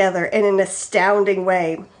came together in an astounding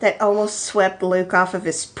way that almost swept Luke off of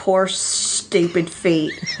his poor, stupid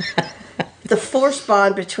feet. The Force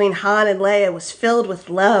bond between Han and Leia was filled with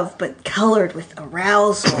love, but colored with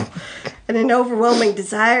arousal, and an overwhelming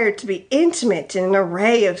desire to be intimate in an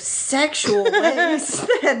array of sexual ways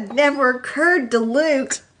that had never occurred to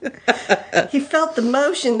Luke. He felt the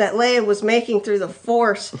motion that Leia was making through the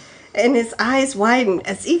Force, and his eyes widened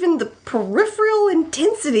as even the peripheral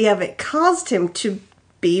intensity of it caused him to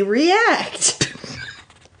react.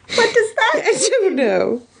 What does that mean? I don't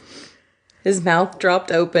know. His mouth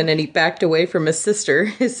dropped open and he backed away from his sister,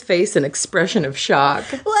 his face an expression of shock.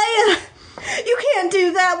 Leia, you can't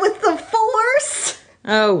do that with the Force.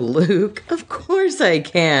 Oh, Luke, of course I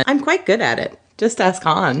can. I'm quite good at it. Just ask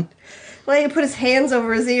Han. Leia put his hands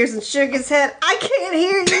over his ears and shook his head. I can't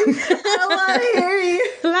hear you. I don't want to hear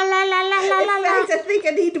you. La la la la la la la. In fact, I think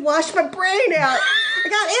I need to wash my brain out. I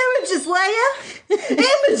got images, Leia.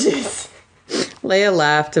 Images. Leia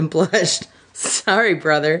laughed and blushed. Sorry,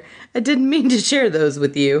 brother. I didn't mean to share those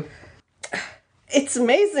with you. It's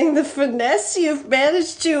amazing the finesse you've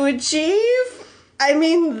managed to achieve. I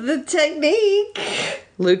mean, the technique.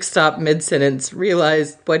 Luke stopped mid-sentence,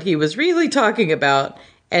 realized what he was really talking about,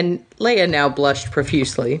 and Leia now blushed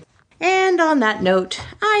profusely. And on that note,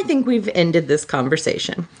 I think we've ended this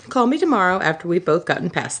conversation. Call me tomorrow after we've both gotten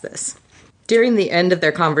past this. During the end of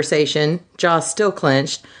their conversation, jaws still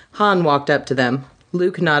clenched, Han walked up to them.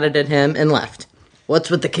 Luke nodded at him and left. What's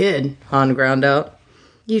with the kid? Han ground out.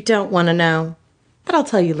 You don't want to know, but I'll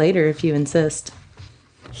tell you later if you insist.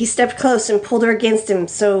 He stepped close and pulled her against him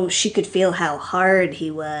so she could feel how hard he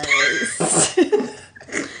was.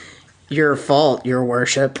 Your fault, your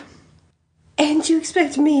worship. And you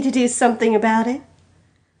expect me to do something about it?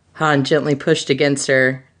 Han gently pushed against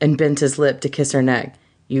her and bent his lip to kiss her neck.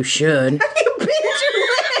 You should. You bent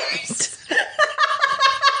your lips!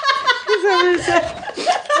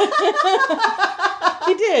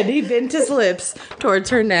 He did. He bent his lips towards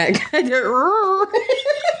her neck.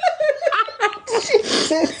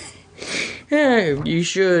 Hey, you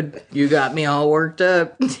should. You got me all worked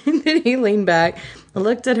up. Then he leaned back and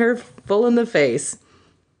looked at her full in the face.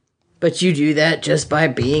 But you do that just by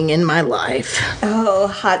being in my life.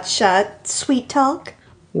 Oh, hotshot, sweet talk.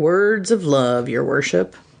 Words of love, your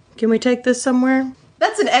worship. Can we take this somewhere?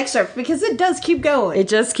 That's an excerpt because it does keep going. It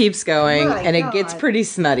just keeps going, My and God. it gets pretty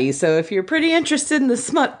smutty. So if you're pretty interested in the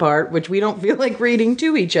smut part, which we don't feel like reading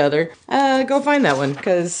to each other, go find that one,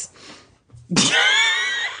 because...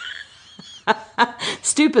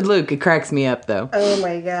 Stupid Luke, it cracks me up, though. Oh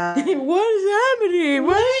my God. What is happening?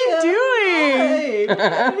 What are you doing?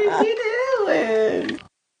 What is he doing?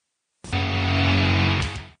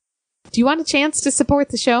 Do you want a chance to support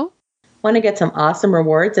the show? Want to get some awesome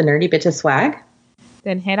rewards and Nerdy Bitches swag?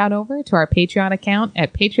 Then head on over to our Patreon account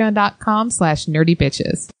at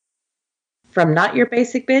patreon.com/nerdybitches. From not your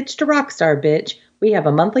basic bitch to rockstar bitch, we have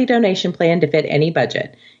a monthly donation plan to fit any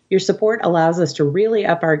budget. Your support allows us to really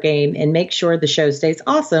up our game and make sure the show stays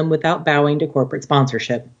awesome without bowing to corporate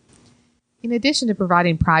sponsorship. In addition to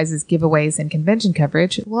providing prizes, giveaways, and convention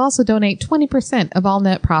coverage, we'll also donate 20% of all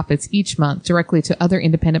net profits each month directly to other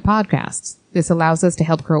independent podcasts. This allows us to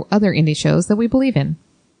help grow other indie shows that we believe in.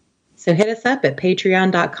 So hit us up at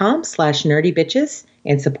patreon.com/nerdybitches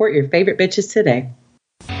and support your favorite bitches today.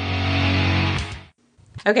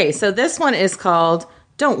 Okay, so this one is called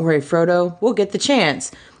Don't Worry, Frodo, We'll Get the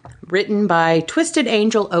Chance, written by Twisted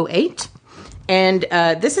Angel 08. And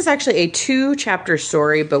this is actually a 2-chapter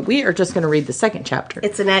story, but we are just going to read the second chapter.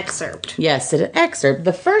 It's an excerpt. Yes, it's an excerpt.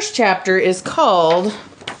 The first chapter is called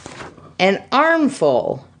An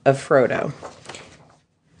Armful of Frodo.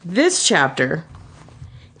 This chapter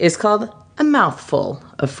is called A Mouthful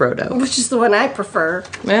of Frodo. Which is the one I prefer.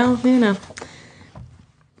 Well, you know.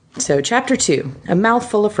 So, chapter 2, A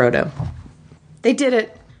Mouthful of Frodo. They did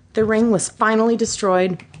it. The ring was finally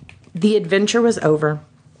destroyed. The adventure was over.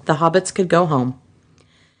 The hobbits could go home.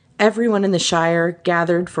 Everyone in the Shire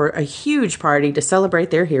gathered for a huge party to celebrate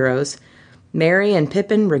their heroes. Merry and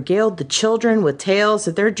Pippin regaled the children with tales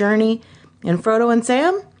of their journey, and Frodo and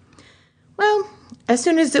Sam? Well, as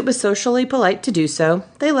soon as it was socially polite to do so,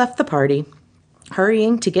 they left the party,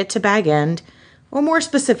 hurrying to get to Bag End, or more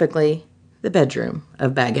specifically, the bedroom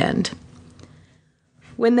of Bag End.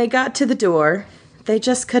 When they got to the door, they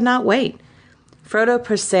just could not wait. Frodo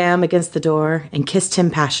pushed Sam against the door and kissed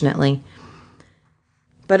him passionately.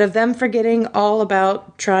 But of them forgetting all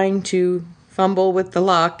about trying to fumble with the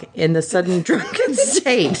lock in the sudden drunken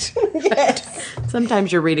state. Yes.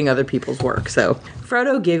 Sometimes you're reading other people's work, so.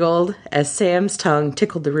 Frodo giggled as Sam's tongue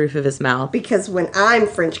tickled the roof of his mouth. Because when I'm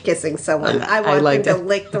French kissing someone, I want like them to that.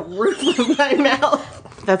 lick the roof of my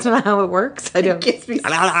mouth. That's not how it works. I It don't. gets me so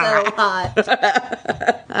hot.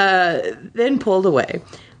 Then pulled away.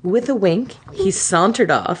 With a wink, he sauntered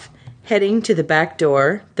off, heading to the back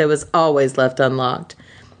door that was always left unlocked.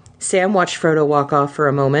 Sam watched Frodo walk off for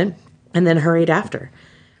a moment, and then hurried after.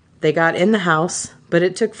 They got in the house, but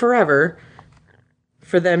it took forever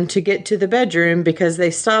for them to get to the bedroom because they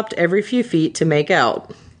stopped every few feet to make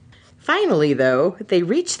out. Finally, though, they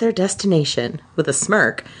reached their destination. With a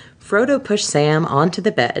smirk, Frodo pushed Sam onto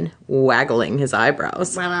the bed, waggling his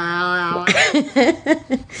eyebrows.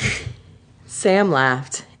 Sam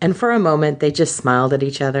laughed, and for a moment they just smiled at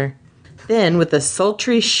each other. Then, with a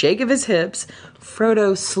sultry shake of his hips,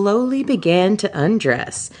 Frodo slowly began to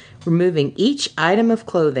undress, removing each item of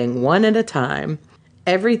clothing one at a time.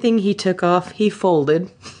 Everything he took off, he folded.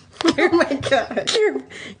 Oh my god.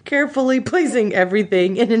 Carefully placing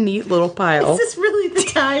everything in a neat little pile. Is this really the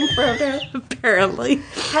time, Frodo? Apparently.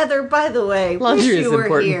 Heather, by the way, Laundry wish is you were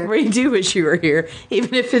important. here. We do wish you were here.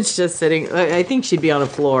 Even if it's just sitting. I think she'd be on a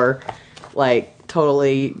floor, like,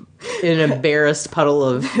 totally in an embarrassed puddle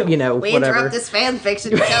of, We whatever. interrupt this fan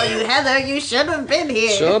fiction to tell you, Heather, you should have been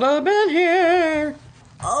here. Should have been here.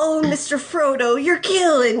 Oh, Mr. Frodo, you're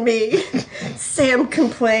killing me, Sam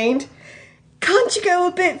complained. Can't you go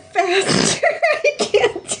a bit faster? I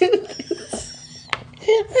can't do this.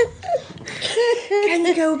 Can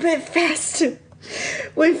you go a bit faster?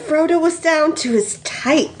 When Frodo was down to his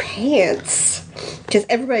tight pants, because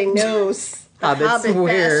everybody knows the Hobbits Hobbit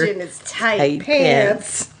wear fashion is tight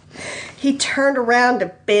pants. He turned around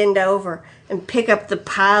to bend over and pick up the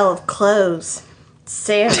pile of clothes.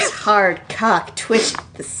 Sam's hard cock twitched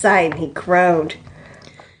at the sight and he groaned.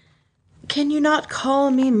 Can you not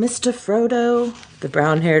call me Mr. Frodo? The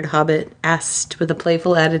brown-haired hobbit asked with a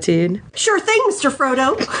playful attitude. Sure thing, Mr.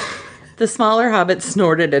 Frodo. The smaller hobbit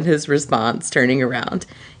snorted at his response, turning around.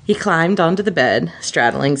 He climbed onto the bed,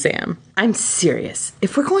 straddling Sam. I'm serious.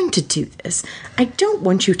 If we're going to do this, I don't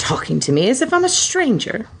want you talking to me as if I'm a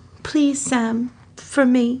stranger. Please, Sam, for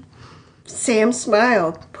me. Sam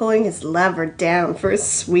smiled, pulling his lover down for a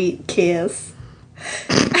sweet kiss.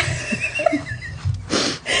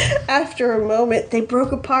 After a moment, they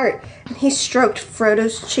broke apart, and he stroked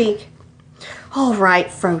Frodo's cheek. All right,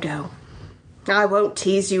 Frodo. I won't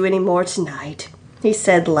tease you any more tonight, he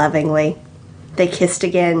said lovingly. They kissed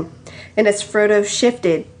again, and as Frodo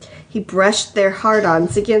shifted, he brushed their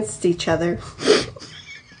hard-ons against each other.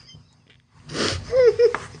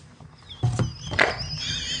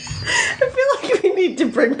 I feel like we need to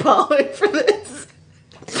bring Paul in for this.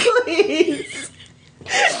 Please.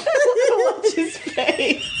 I want to watch his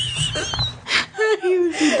face.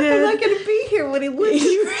 I'm not going to be here when he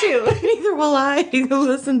listens to it. Neither will I, who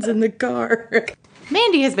listens in the car.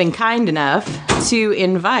 Mandy has been kind enough to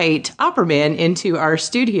invite Opperman into our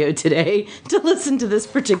studio today to listen to this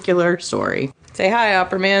particular story. Say hi,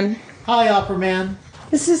 Opperman. Hi, Opperman.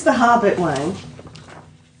 This is the Hobbit one.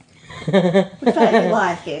 We thought you'd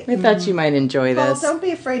like it. I thought you might enjoy Paul, this. don't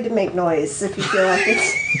be afraid to make noise if you feel like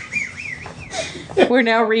it's... We're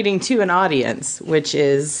now reading to an audience, which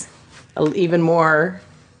is even more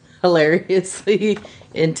hilariously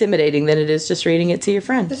intimidating than it is just reading it to your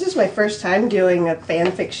friend. This is my first time doing a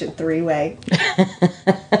fan fiction three-way.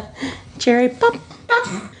 Cherry pop.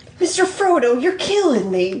 Mr. Frodo, you're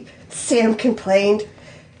killing me, Sam complained.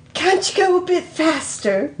 Can't you go a bit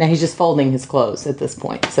faster? Now he's just folding his clothes at this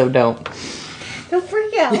point, so don't. Don't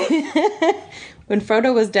freak out. When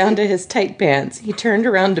Frodo was down to his tight pants, he turned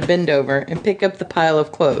around to bend over and pick up the pile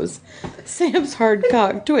of clothes. Sam's hard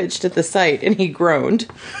cock twitched at the sight, and he groaned.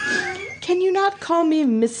 Can you not call me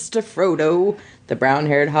Mr. Frodo? The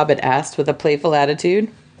brown-haired hobbit asked with a playful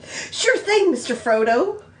attitude. Sure thing, Mr.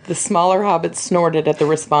 Frodo. The smaller hobbit snorted at the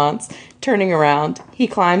response. Turning around, he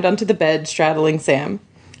climbed onto the bed, straddling Sam.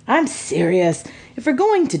 I'm serious. If we're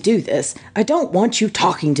going to do this, I don't want you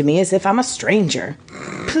talking to me as if I'm a stranger.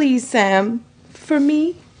 Please, Sam. For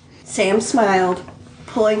me? Sam smiled,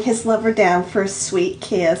 pulling his lover down for a sweet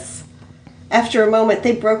kiss. After a moment,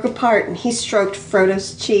 they broke apart and he stroked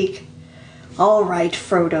Frodo's cheek. All right,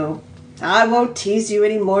 Frodo. I won't tease you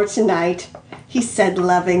any more tonight, he said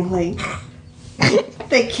lovingly.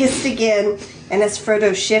 They kissed again, and as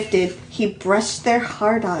Frodo shifted, he brushed their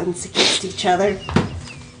hard-ons against each other.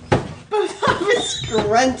 Both hobbits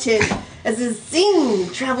grunted as a zing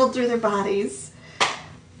traveled through their bodies.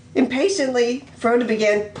 Impatiently, Frodo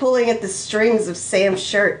began pulling at the strings of Sam's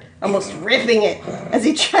shirt, almost ripping it as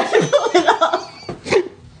he tried to pull it off.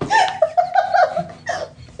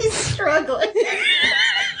 He's struggling.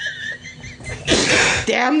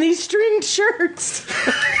 Damn these stringed shirts!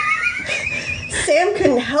 Sam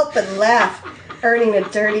couldn't help but laugh, earning a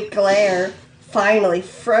dirty glare. Finally,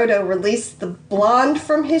 Frodo released the blonde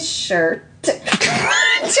from his shirt.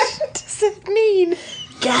 What does it mean?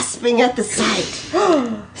 Gasping at the sight.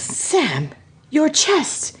 Sam, your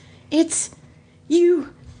chest. It's...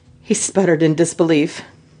 you... He sputtered in disbelief.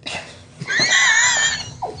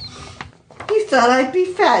 You thought I'd be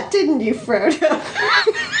fat, didn't you, Frodo?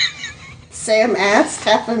 Sam asked,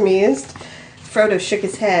 half amused. Frodo shook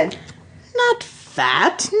his head. Not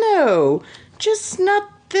fat, no. Just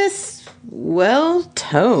not this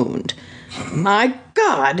well-toned. My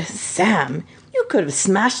God, Sam, you could have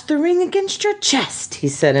smashed the ring against your chest, he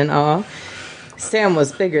said in awe. Sam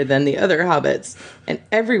was bigger than the other hobbits, and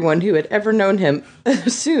everyone who had ever known him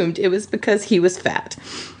assumed it was because he was fat.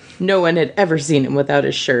 No one had ever seen him without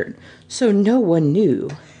his shirt, so no one knew.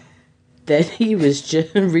 that he was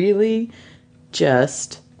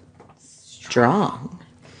just strong.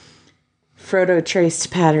 Frodo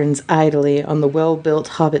traced patterns idly on the well-built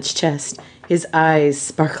hobbit's chest, his eyes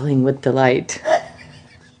sparkling with delight.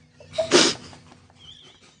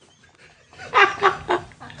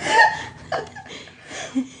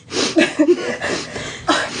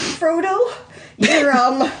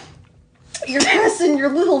 Frodo, you're pressing your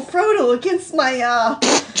little Frodo against my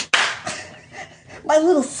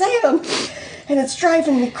little Sam, and it's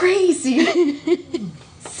driving me crazy,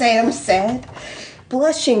 Sam said,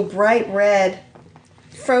 blushing bright red.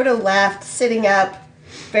 Frodo laughed, sitting up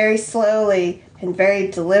very slowly and very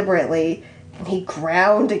deliberately, and he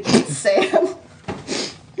ground against Sam.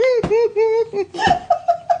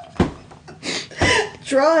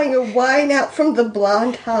 Drawing a whine out from the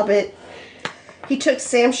blonde hobbit, he took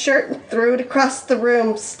Sam's shirt and threw it across the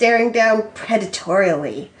room, staring down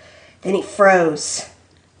predatorily. Then he froze.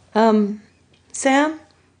 Sam?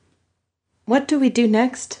 What do we do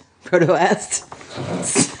next? Frodo asked.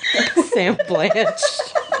 Sam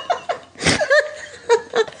blanched.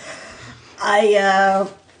 I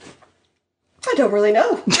don't really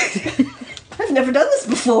know. I've never done this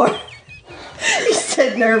before, he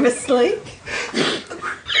said nervously.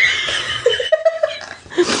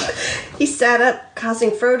 He sat up,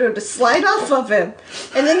 causing Frodo to slide off of him.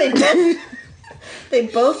 And then they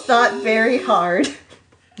both thought very hard.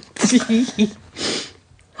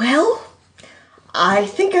 Well, I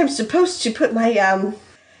think I'm supposed to put my,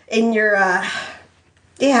 in your,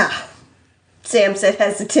 yeah, Sam said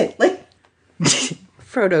hesitantly.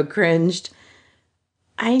 Frodo cringed.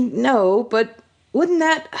 I know, but wouldn't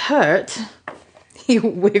that hurt? He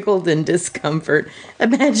wiggled in discomfort,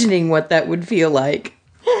 imagining what that would feel like.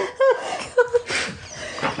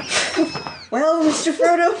 Well, Mr.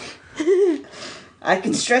 Frodo, I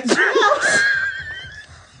can stretch you out.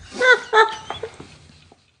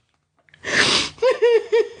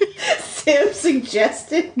 Sam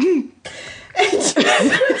suggested. And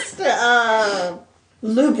just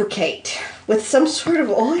lubricate with some sort of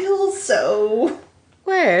oil, so...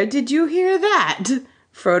 Where did you hear that?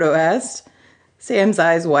 Frodo asked. Sam's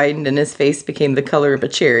eyes widened and his face became the color of a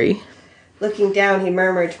cherry. Looking down, he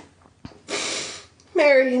murmured,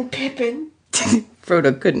 Merry and Pippin.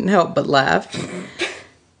 Frodo couldn't help but laugh.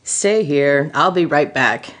 Stay here. I'll be right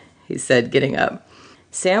back, he said, getting up.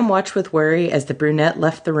 Sam watched with worry as the brunette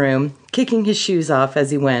left the room, kicking his shoes off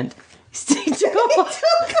as he went. He took all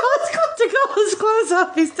his clothes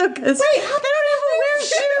off. He still goes, they don't even wear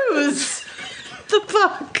shoes. The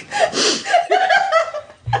fuck?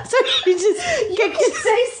 So he just kicked his...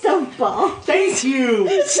 Say stuff, Ball. Thank you.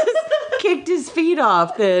 He just kicked his feet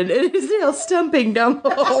off then, and is now stumping down the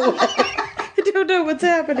hallway. I don't know what's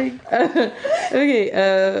happening.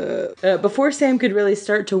 Before Sam could really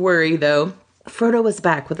start to worry, though, Frodo was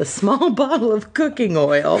back with a small bottle of cooking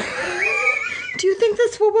oil. Do you think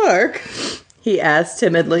this will work? He asked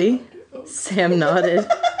timidly. Sam nodded.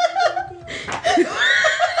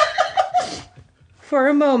 For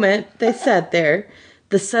a moment, they sat there,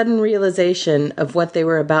 the sudden realization of what they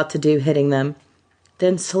were about to do hitting them.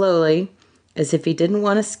 Then slowly, as if he didn't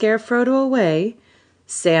want to scare Frodo away,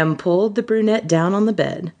 Sam pulled the brunette down on the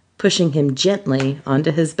bed, pushing him gently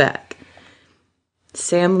onto his back.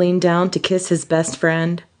 Sam leaned down to kiss his best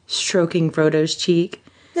friend, stroking Frodo's cheek.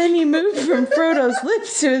 Then he moved from Frodo's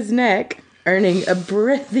lips to his neck, earning a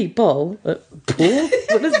breathy pull. Pull?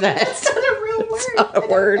 What is that? That's not a real word. It's not a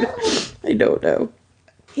word. I don't know.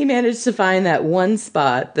 He managed to find that one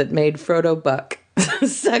spot that made Frodo buck,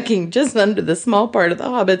 sucking just under the small part of the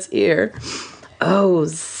hobbit's ear. Oh,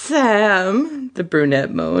 Sam, the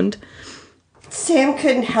brunette moaned. Sam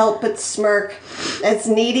couldn't help but smirk as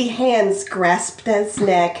needy hands grasped at his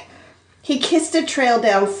neck. He kissed a trail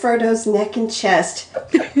down Frodo's neck and chest,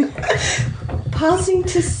 pausing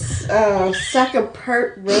to suck a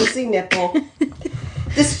pert, rosy nipple.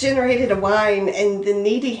 This generated a whine, and the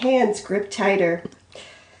needy hands gripped tighter.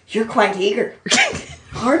 You're quite eager,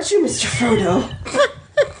 aren't you, Mr. Frodo?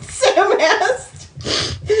 Sam asked,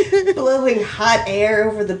 blowing hot air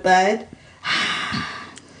over the bud.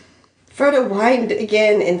 Frodo whined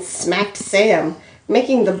again and smacked Sam,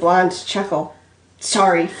 making the blonde chuckle.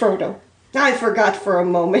 Sorry, Frodo. I forgot for a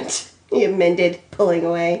moment, he amended, pulling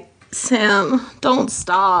away. Sam, don't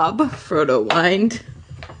stop, Frodo whined.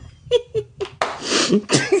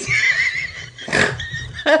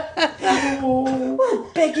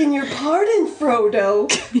 Well, begging your pardon, Frodo,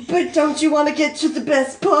 but don't you want to get to the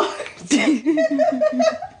best part?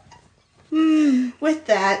 With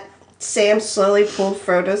that, Sam slowly pulled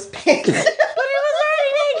Frodo's pants. But he was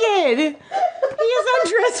already naked! He is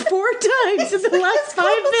undressed 4 times in the last 5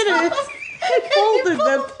 minutes. He folded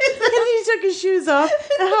them, and then he took his shoes off.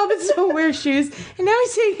 The hobbits don't wear shoes, and now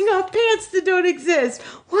he's taking off pants that don't exist.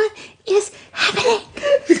 What is happening?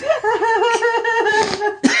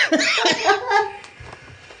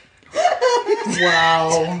 Wow.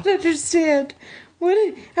 I don't understand.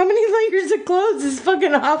 How many layers of clothes is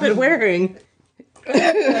fucking Hobbit wearing?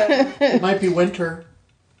 It might be winter.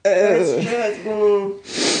 Where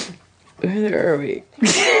are we?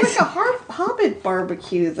 It's like a Hobbit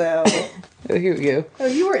barbecue, though. Oh, here we go. Oh,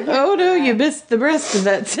 you weren't here. Oh, no, you missed the rest of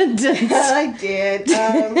that sentence. I did.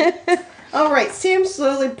 All right, Sam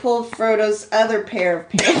slowly pulled Frodo's other pair of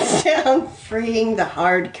pants down, freeing the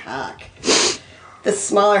hard cock. The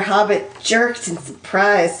smaller hobbit jerked in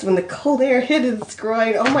surprise when the cold air hit his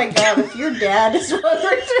groin. Oh my god, if your dad is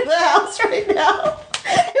wandering through the house right now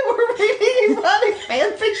and we're reading erotic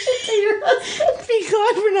fanfiction to your husband. Be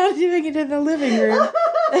glad we're not doing it in the living room.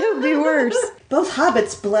 That would be worse. Both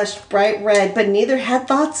hobbits blushed bright red, but neither had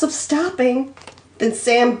thoughts of stopping. Then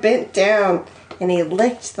Sam bent down and he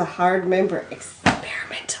licked the hard member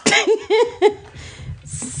experimentally.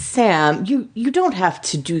 Sam, you don't have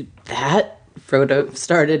to do that. Frodo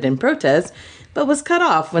started in protest, but was cut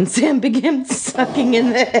off when Sam began sucking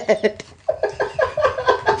in the head.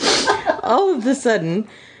 All of a sudden,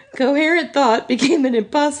 coherent thought became an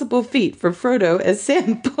impossible feat for Frodo as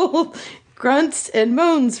Sam pulled grunts and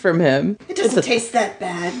moans from him. It doesn't taste that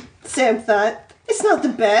bad, Sam thought. It's not the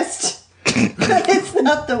best, but it's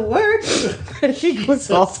not the worst. He was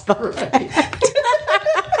all perfect.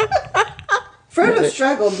 Frodo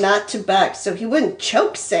struggled not to buck so he wouldn't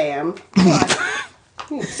choke Sam. Come on.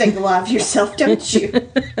 You think a lot of yourself, don't you?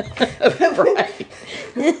 Right.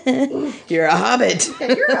 You're a hobbit.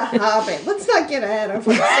 Yeah, you're a hobbit. Let's not get ahead of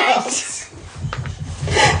ourselves.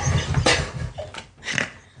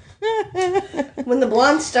 When the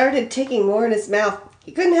blonde started taking more in his mouth,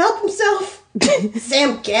 he couldn't help himself.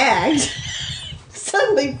 Sam gagged,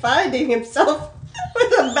 suddenly finding himself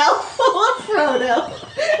with a mouthful of Frodo.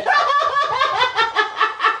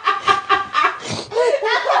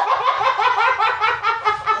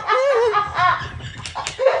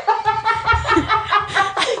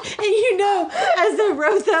 As they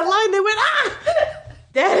wrote that line, they went, ah!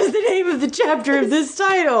 That is the name of the chapter of this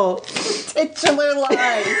title. Titular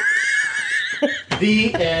line.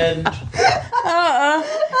 The end.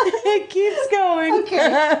 It keeps going.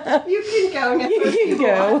 Okay. You can go now. You can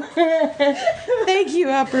go. Thank you,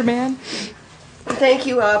 Upperman. Thank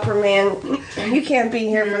you, Upperman. You can't be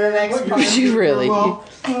here for the next part. You really.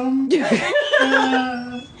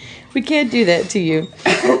 We can't do that to you.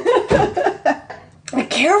 Be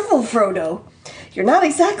careful, Frodo. You're not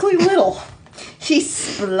exactly little. He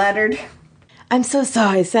spluttered. I'm so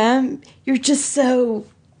sorry, Sam. You're just so...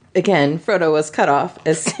 Again, Frodo was cut off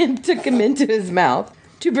as Sam took him into his mouth.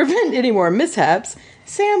 To prevent any more mishaps,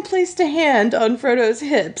 Sam placed a hand on Frodo's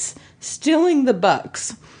hips, stilling the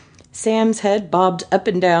bucks. Sam's head bobbed up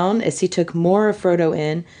and down as he took more of Frodo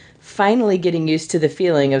in, finally getting used to the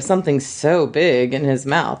feeling of something so big in his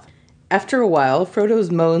mouth. After a while,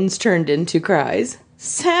 Frodo's moans turned into cries.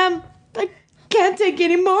 Sam, I can't take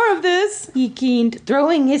any more of this, he keened,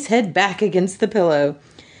 throwing his head back against the pillow.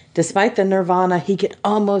 Despite the nirvana he could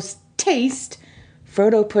almost taste,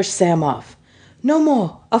 Frodo pushed Sam off. No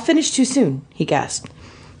more, I'll finish too soon, he gasped.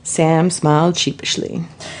 Sam smiled sheepishly.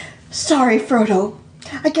 Sorry, Frodo.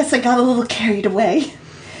 I guess I got a little carried away,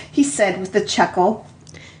 he said with a chuckle.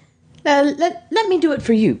 Let me do it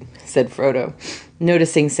for you, said Frodo,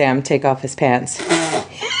 noticing Sam take off his pants.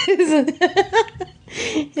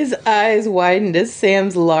 His eyes widened as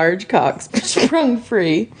Sam's large cock sprung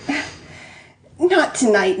free. Not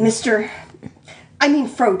tonight, Frodo,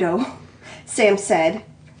 Sam said.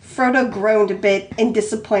 Frodo groaned a bit in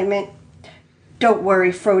disappointment. Don't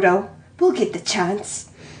worry, Frodo. We'll get the chance.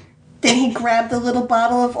 Then he grabbed the little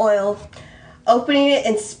bottle of oil, opening it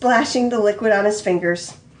and splashing the liquid on his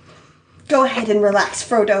fingers. Go ahead and relax,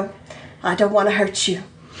 Frodo. I don't want to hurt you,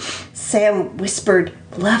 Sam whispered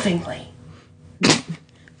lovingly.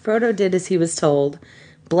 Frodo did as he was told,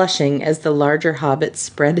 blushing as the larger hobbit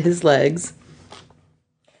spread his legs.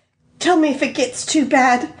 Tell me if it gets too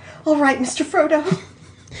bad. All right, Mr. Frodo.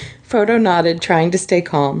 Frodo nodded, trying to stay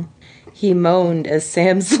calm. He moaned as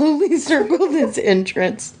Sam slowly circled his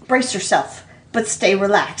entrance. Brace yourself, but stay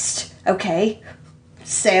relaxed, okay?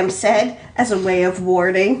 Sam said, as a way of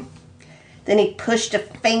warning. Then he pushed a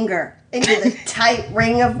finger into the tight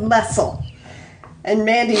ring of muscle. And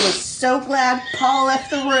Mandy was so glad Paul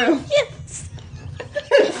left the room. Yes!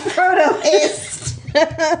 Frodo hissed.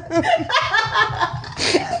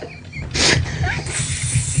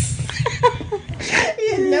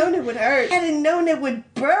 hadn't known it would hurt. Hadn't known it would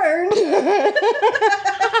burn.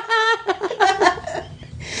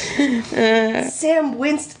 Sam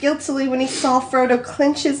winced guiltily when he saw Frodo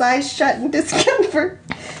clench his eyes shut in discomfort.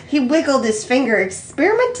 He wiggled his finger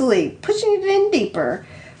experimentally, pushing it in deeper.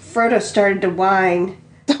 Frodo started to whine.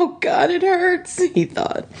 Oh, God, it hurts, he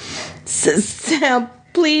thought. Sam,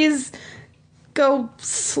 please go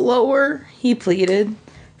slower, he pleaded.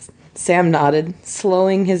 Sam nodded,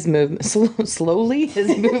 slowly his movements.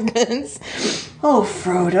 Oh,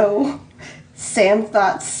 Frodo, Sam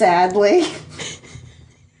thought sadly.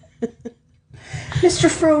 Mr.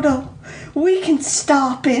 Frodo, we can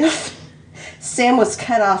stop if... Sam was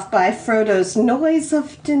cut off by Frodo's noise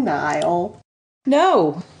of denial.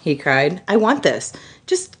 No, he cried. I want this.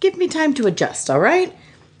 Just give me time to adjust, all right?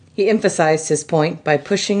 He emphasized his point by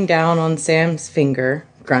pushing down on Sam's finger,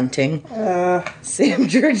 grunting. Sam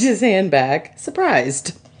jerked his hand back,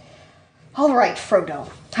 surprised. All right, Frodo.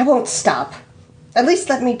 I won't stop. At least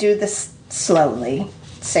let me do this slowly,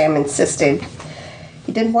 Sam insisted.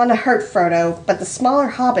 He didn't want to hurt Frodo, but the smaller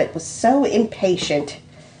hobbit was so impatient.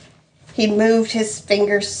 He moved his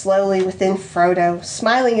fingers slowly within Frodo,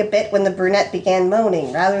 smiling a bit when the brunette began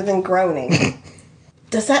moaning rather than groaning.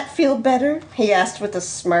 Does that feel better? He asked with a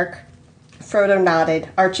smirk. Frodo nodded,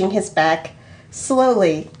 arching his back.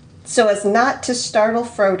 Slowly, so as not to startle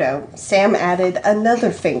Frodo, Sam added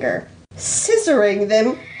another finger, scissoring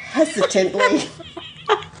them hesitantly.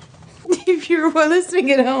 If you're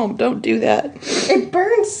listening at home, don't do that. It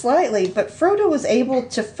burned slightly, but Frodo was able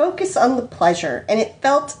to focus on the pleasure, and it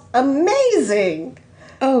felt amazing.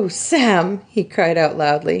 Oh, Sam, he cried out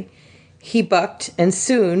loudly. He bucked and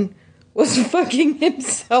soon was fucking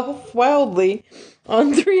himself wildly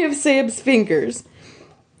on 3 of Sam's fingers.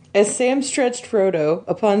 As Sam stretched Frodo,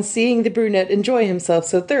 upon seeing the brunette enjoy himself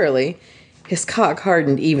so thoroughly, his cock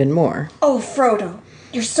hardened even more. Oh, Frodo,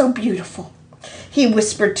 you're so beautiful, he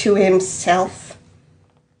whispered to himself.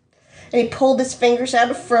 And he pulled his fingers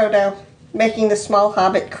out of Frodo, making the small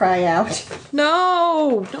hobbit cry out.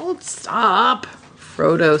 No, don't stop,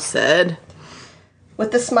 Frodo said.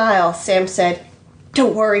 With a smile, Sam said,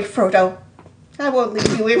 Don't worry, Frodo. I won't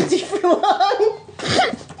leave you empty for long.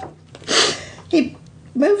 He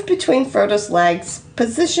moved between Frodo's legs,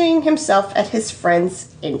 positioning himself at his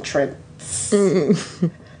friend's entrance.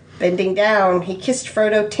 Bending down, he kissed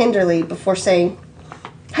Frodo tenderly before saying,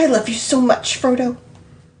 I love you so much, Frodo.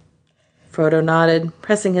 Frodo nodded,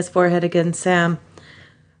 pressing his forehead against Sam.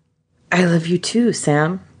 I love you too,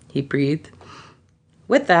 Sam, he breathed.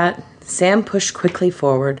 With that, Sam pushed quickly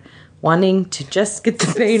forward, wanting to just get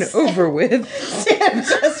the pain over with. Sam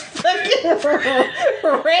just fucking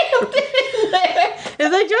rammed in there.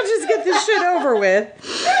 If they don't just get this shit over with.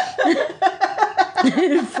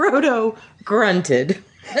 Frodo grunted.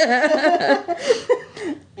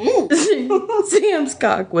 Sam's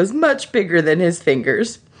cock was much bigger than his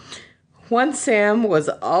fingers. Once Sam was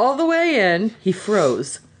all the way in, he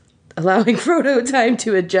froze, allowing Frodo time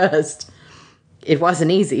to adjust. It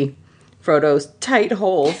wasn't easy. Frodo's tight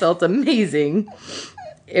hole felt amazing.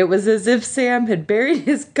 It was as if Sam had buried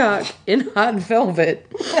his cock in hot velvet.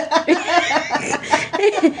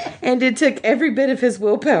 And it took every bit of his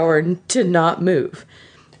willpower to not move.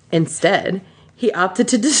 Instead, he opted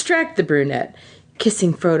to distract the brunette,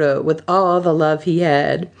 kissing Frodo with all the love he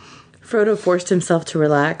had. Frodo forced himself to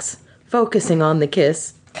relax, focusing on the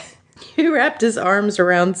kiss. He wrapped his arms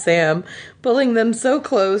around Sam, pulling them so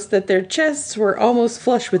close that their chests were almost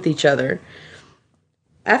flush with each other.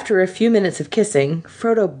 After a few minutes of kissing,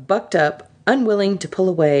 Frodo bucked up, unwilling to pull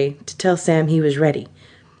away, to tell Sam he was ready.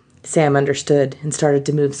 Sam understood and started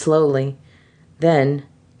to move slowly. Then,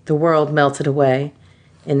 the world melted away,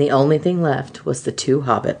 and the only thing left was the 2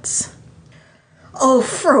 hobbits. Oh,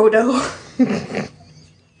 Frodo.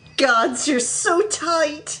 Gods, you're so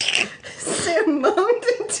tight. Sam moaned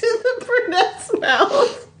into the brunette's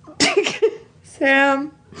mouth.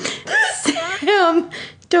 Sam,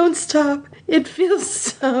 don't stop. It feels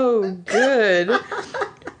so good.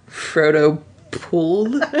 Frodo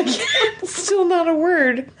pulled. Still not a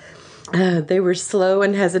word. They were slow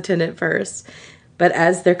and hesitant at first, but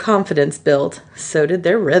as their confidence built, so did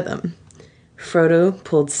their rhythm. Frodo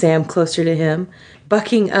pulled Sam closer to him,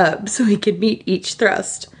 bucking up so he could meet each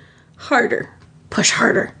thrust. Harder. Push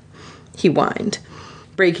harder, he whined,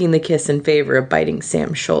 breaking the kiss in favor of biting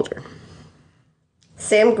Sam's shoulder.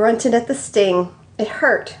 Sam grunted at the sting. It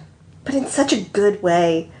hurt, but in such a good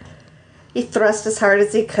way. He thrust as hard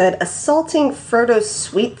as he could, assaulting Frodo's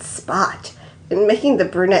sweet spot and making the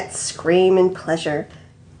brunette scream in pleasure.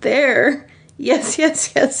 There. Yes,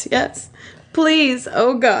 yes, yes, yes. Please,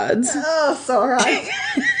 oh gods. Oh, sorry.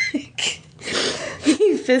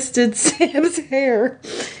 He fisted Sam's hair,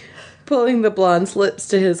 pulling the blonde's lips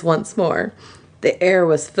to his once more. The air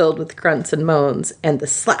was filled with grunts and moans, and the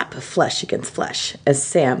slap of flesh against flesh as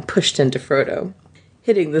Sam pushed into Frodo,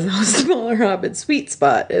 hitting the smaller hobbit's sweet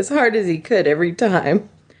spot as hard as he could every time.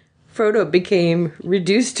 Frodo became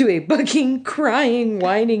reduced to a bucking, crying,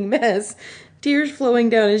 whining mess, tears flowing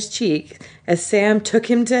down his cheek as Sam took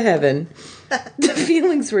him to heaven. The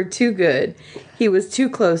feelings were too good. He was too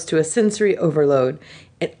close to a sensory overload,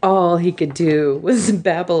 and all he could do was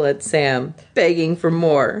babble at Sam, begging for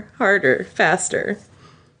more, harder, faster.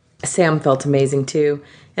 Sam felt amazing too,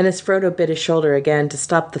 and as Frodo bit his shoulder again to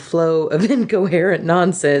stop the flow of incoherent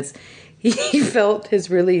nonsense, he felt his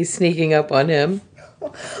release sneaking up on him.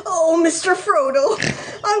 Oh, Mr. Frodo,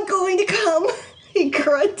 I'm going to come, he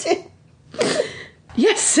grunted.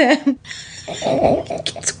 Yes, Sam.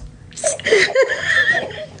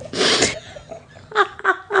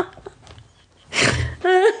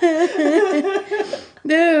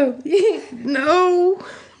 No.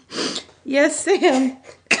 Yes, Sam.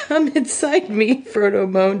 Come inside me, Frodo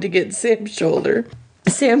moaned against Sam's shoulder.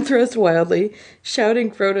 Sam thrust wildly, shouting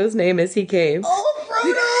Frodo's name as he came. Oh,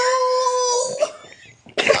 Frodo!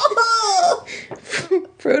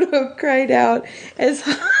 Frodo cried out as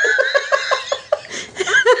a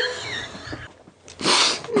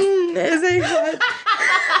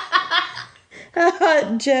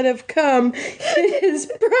hot jet of cum hit his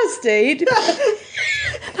prostate.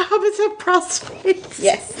 Hobbits have prostates.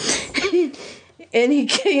 Yes. And he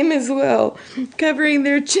came as well, covering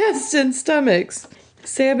their chests and stomachs.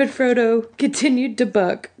 Sam and Frodo continued to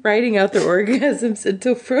buck, riding out their orgasms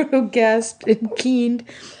until Frodo gasped and keened,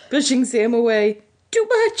 pushing Sam away. Too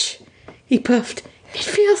much! He puffed. It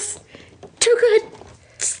feels too good.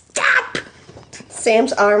 Stop!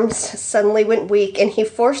 Sam's arms suddenly went weak, and he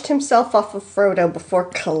forced himself off of Frodo before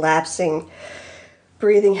collapsing,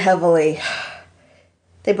 breathing heavily.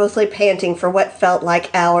 They both lay panting for what felt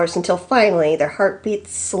like hours until finally their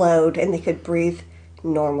heartbeats slowed and they could breathe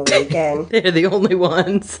normally again. They're the only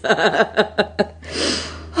ones. Oh,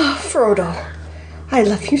 Frodo, I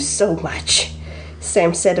love you so much,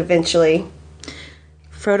 Sam said eventually.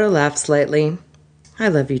 Frodo laughed slightly. I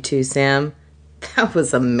love you too, Sam. That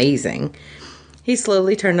was amazing. He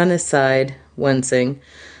slowly turned on his side, wincing.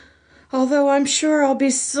 Although I'm sure I'll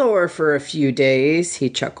be sore for a few days, he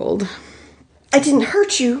chuckled. I didn't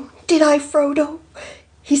hurt you, did I, Frodo?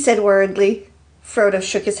 He said worriedly. Frodo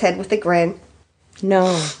shook his head with a grin. No,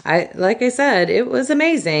 like I said, it was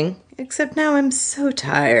amazing. Except now I'm so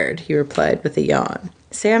tired, he replied with a yawn.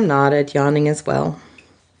 Sam nodded, yawning as well.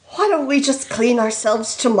 Why don't we just clean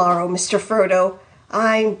ourselves tomorrow, Mr. Frodo?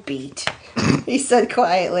 I'm beat, he said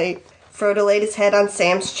quietly. Frodo laid his head on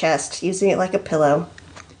Sam's chest, using it like a pillow.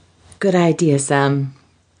 Good idea, Sam.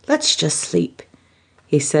 Let's just sleep,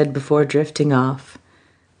 he said before drifting off.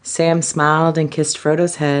 Sam smiled and kissed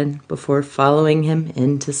Frodo's head before following him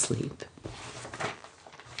into sleep.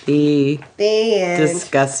 The end.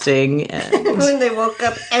 Disgusting end. When they woke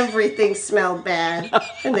up, everything smelled bad,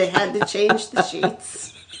 and they had to change the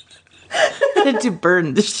sheets. Had to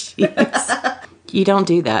burn the sheets. You don't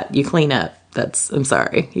do that. You clean up. I'm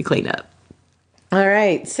sorry. You clean up. All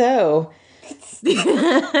right, so. That's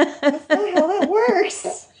not how that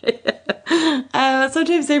works.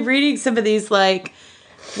 Sometimes I'm reading some of these,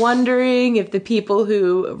 wondering if the people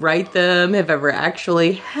who write them have ever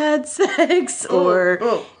actually had sex, or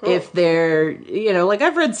if they're,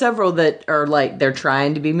 I've read several that are they're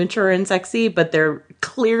trying to be mature and sexy, but they're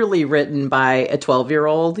clearly written by a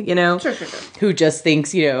 12-year-old, Sure. who just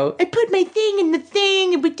thinks, I put my thing in the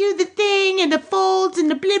thing, and we do the thing, and the folds, and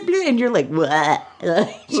the blah, blah, and you're like, what?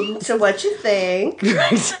 So what you think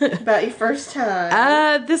about your first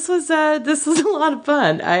time? This was a lot of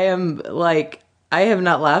fun. I have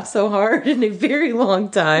not laughed so hard in a very long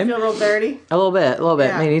time. Feel a little dirty? A little bit.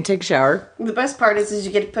 Yeah. I need to take a shower. The best part is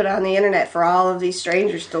you get to put it on the internet for all of these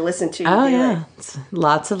strangers to listen to. Oh, yeah. It's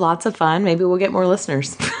lots of fun. Maybe we'll get more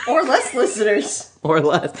listeners. Or less listeners. Or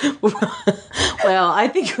less. Well, I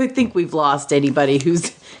think we've lost anybody who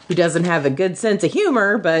doesn't have a good sense of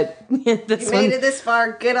humor, but this You made it this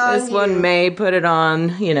far, good on you. This one may put it on,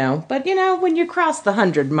 But, when you cross the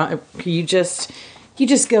 100 mark, you just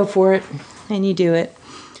go for it. And you do it.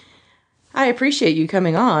 I appreciate you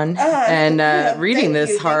coming on and reading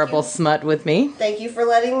this horrible smut with me. Thank you for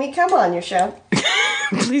letting me come on your show.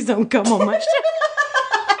 Please don't come on my show.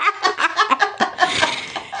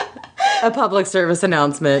 A public service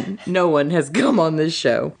announcement. No one has come on this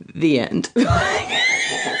show. The end.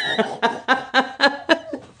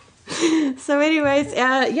 So anyways,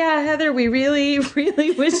 yeah, Heather, we really,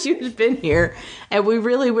 really wish you had been here. And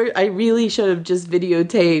I really should have just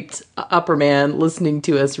videotaped Upperman listening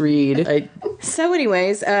to us read. So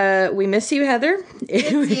anyways, we miss you, Heather.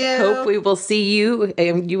 We hope we will see you.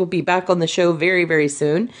 And you will be back on the show very, very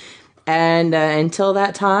soon. And until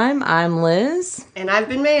that time, I'm Liz. And I've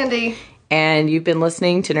been Mandy. And you've been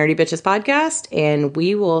listening to Nerdy Bitches Podcast. And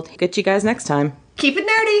we will get you guys next time. Keep it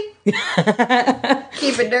nerdy.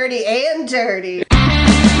 Keep it nerdy and dirty.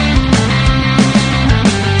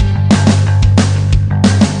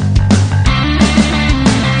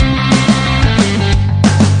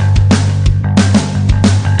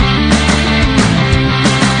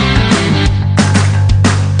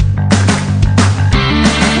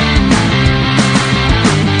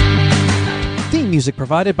 Music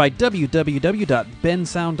provided by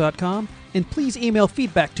www.bensound.com, and please email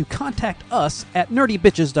feedback to contact us at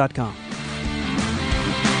nerdybitches.com.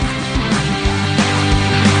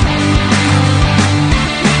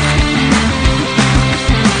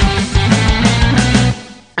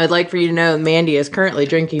 I'd like for you to know Mandy is currently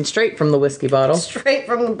drinking straight from the whiskey bottle. Straight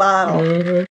from the bottle. Mm-hmm.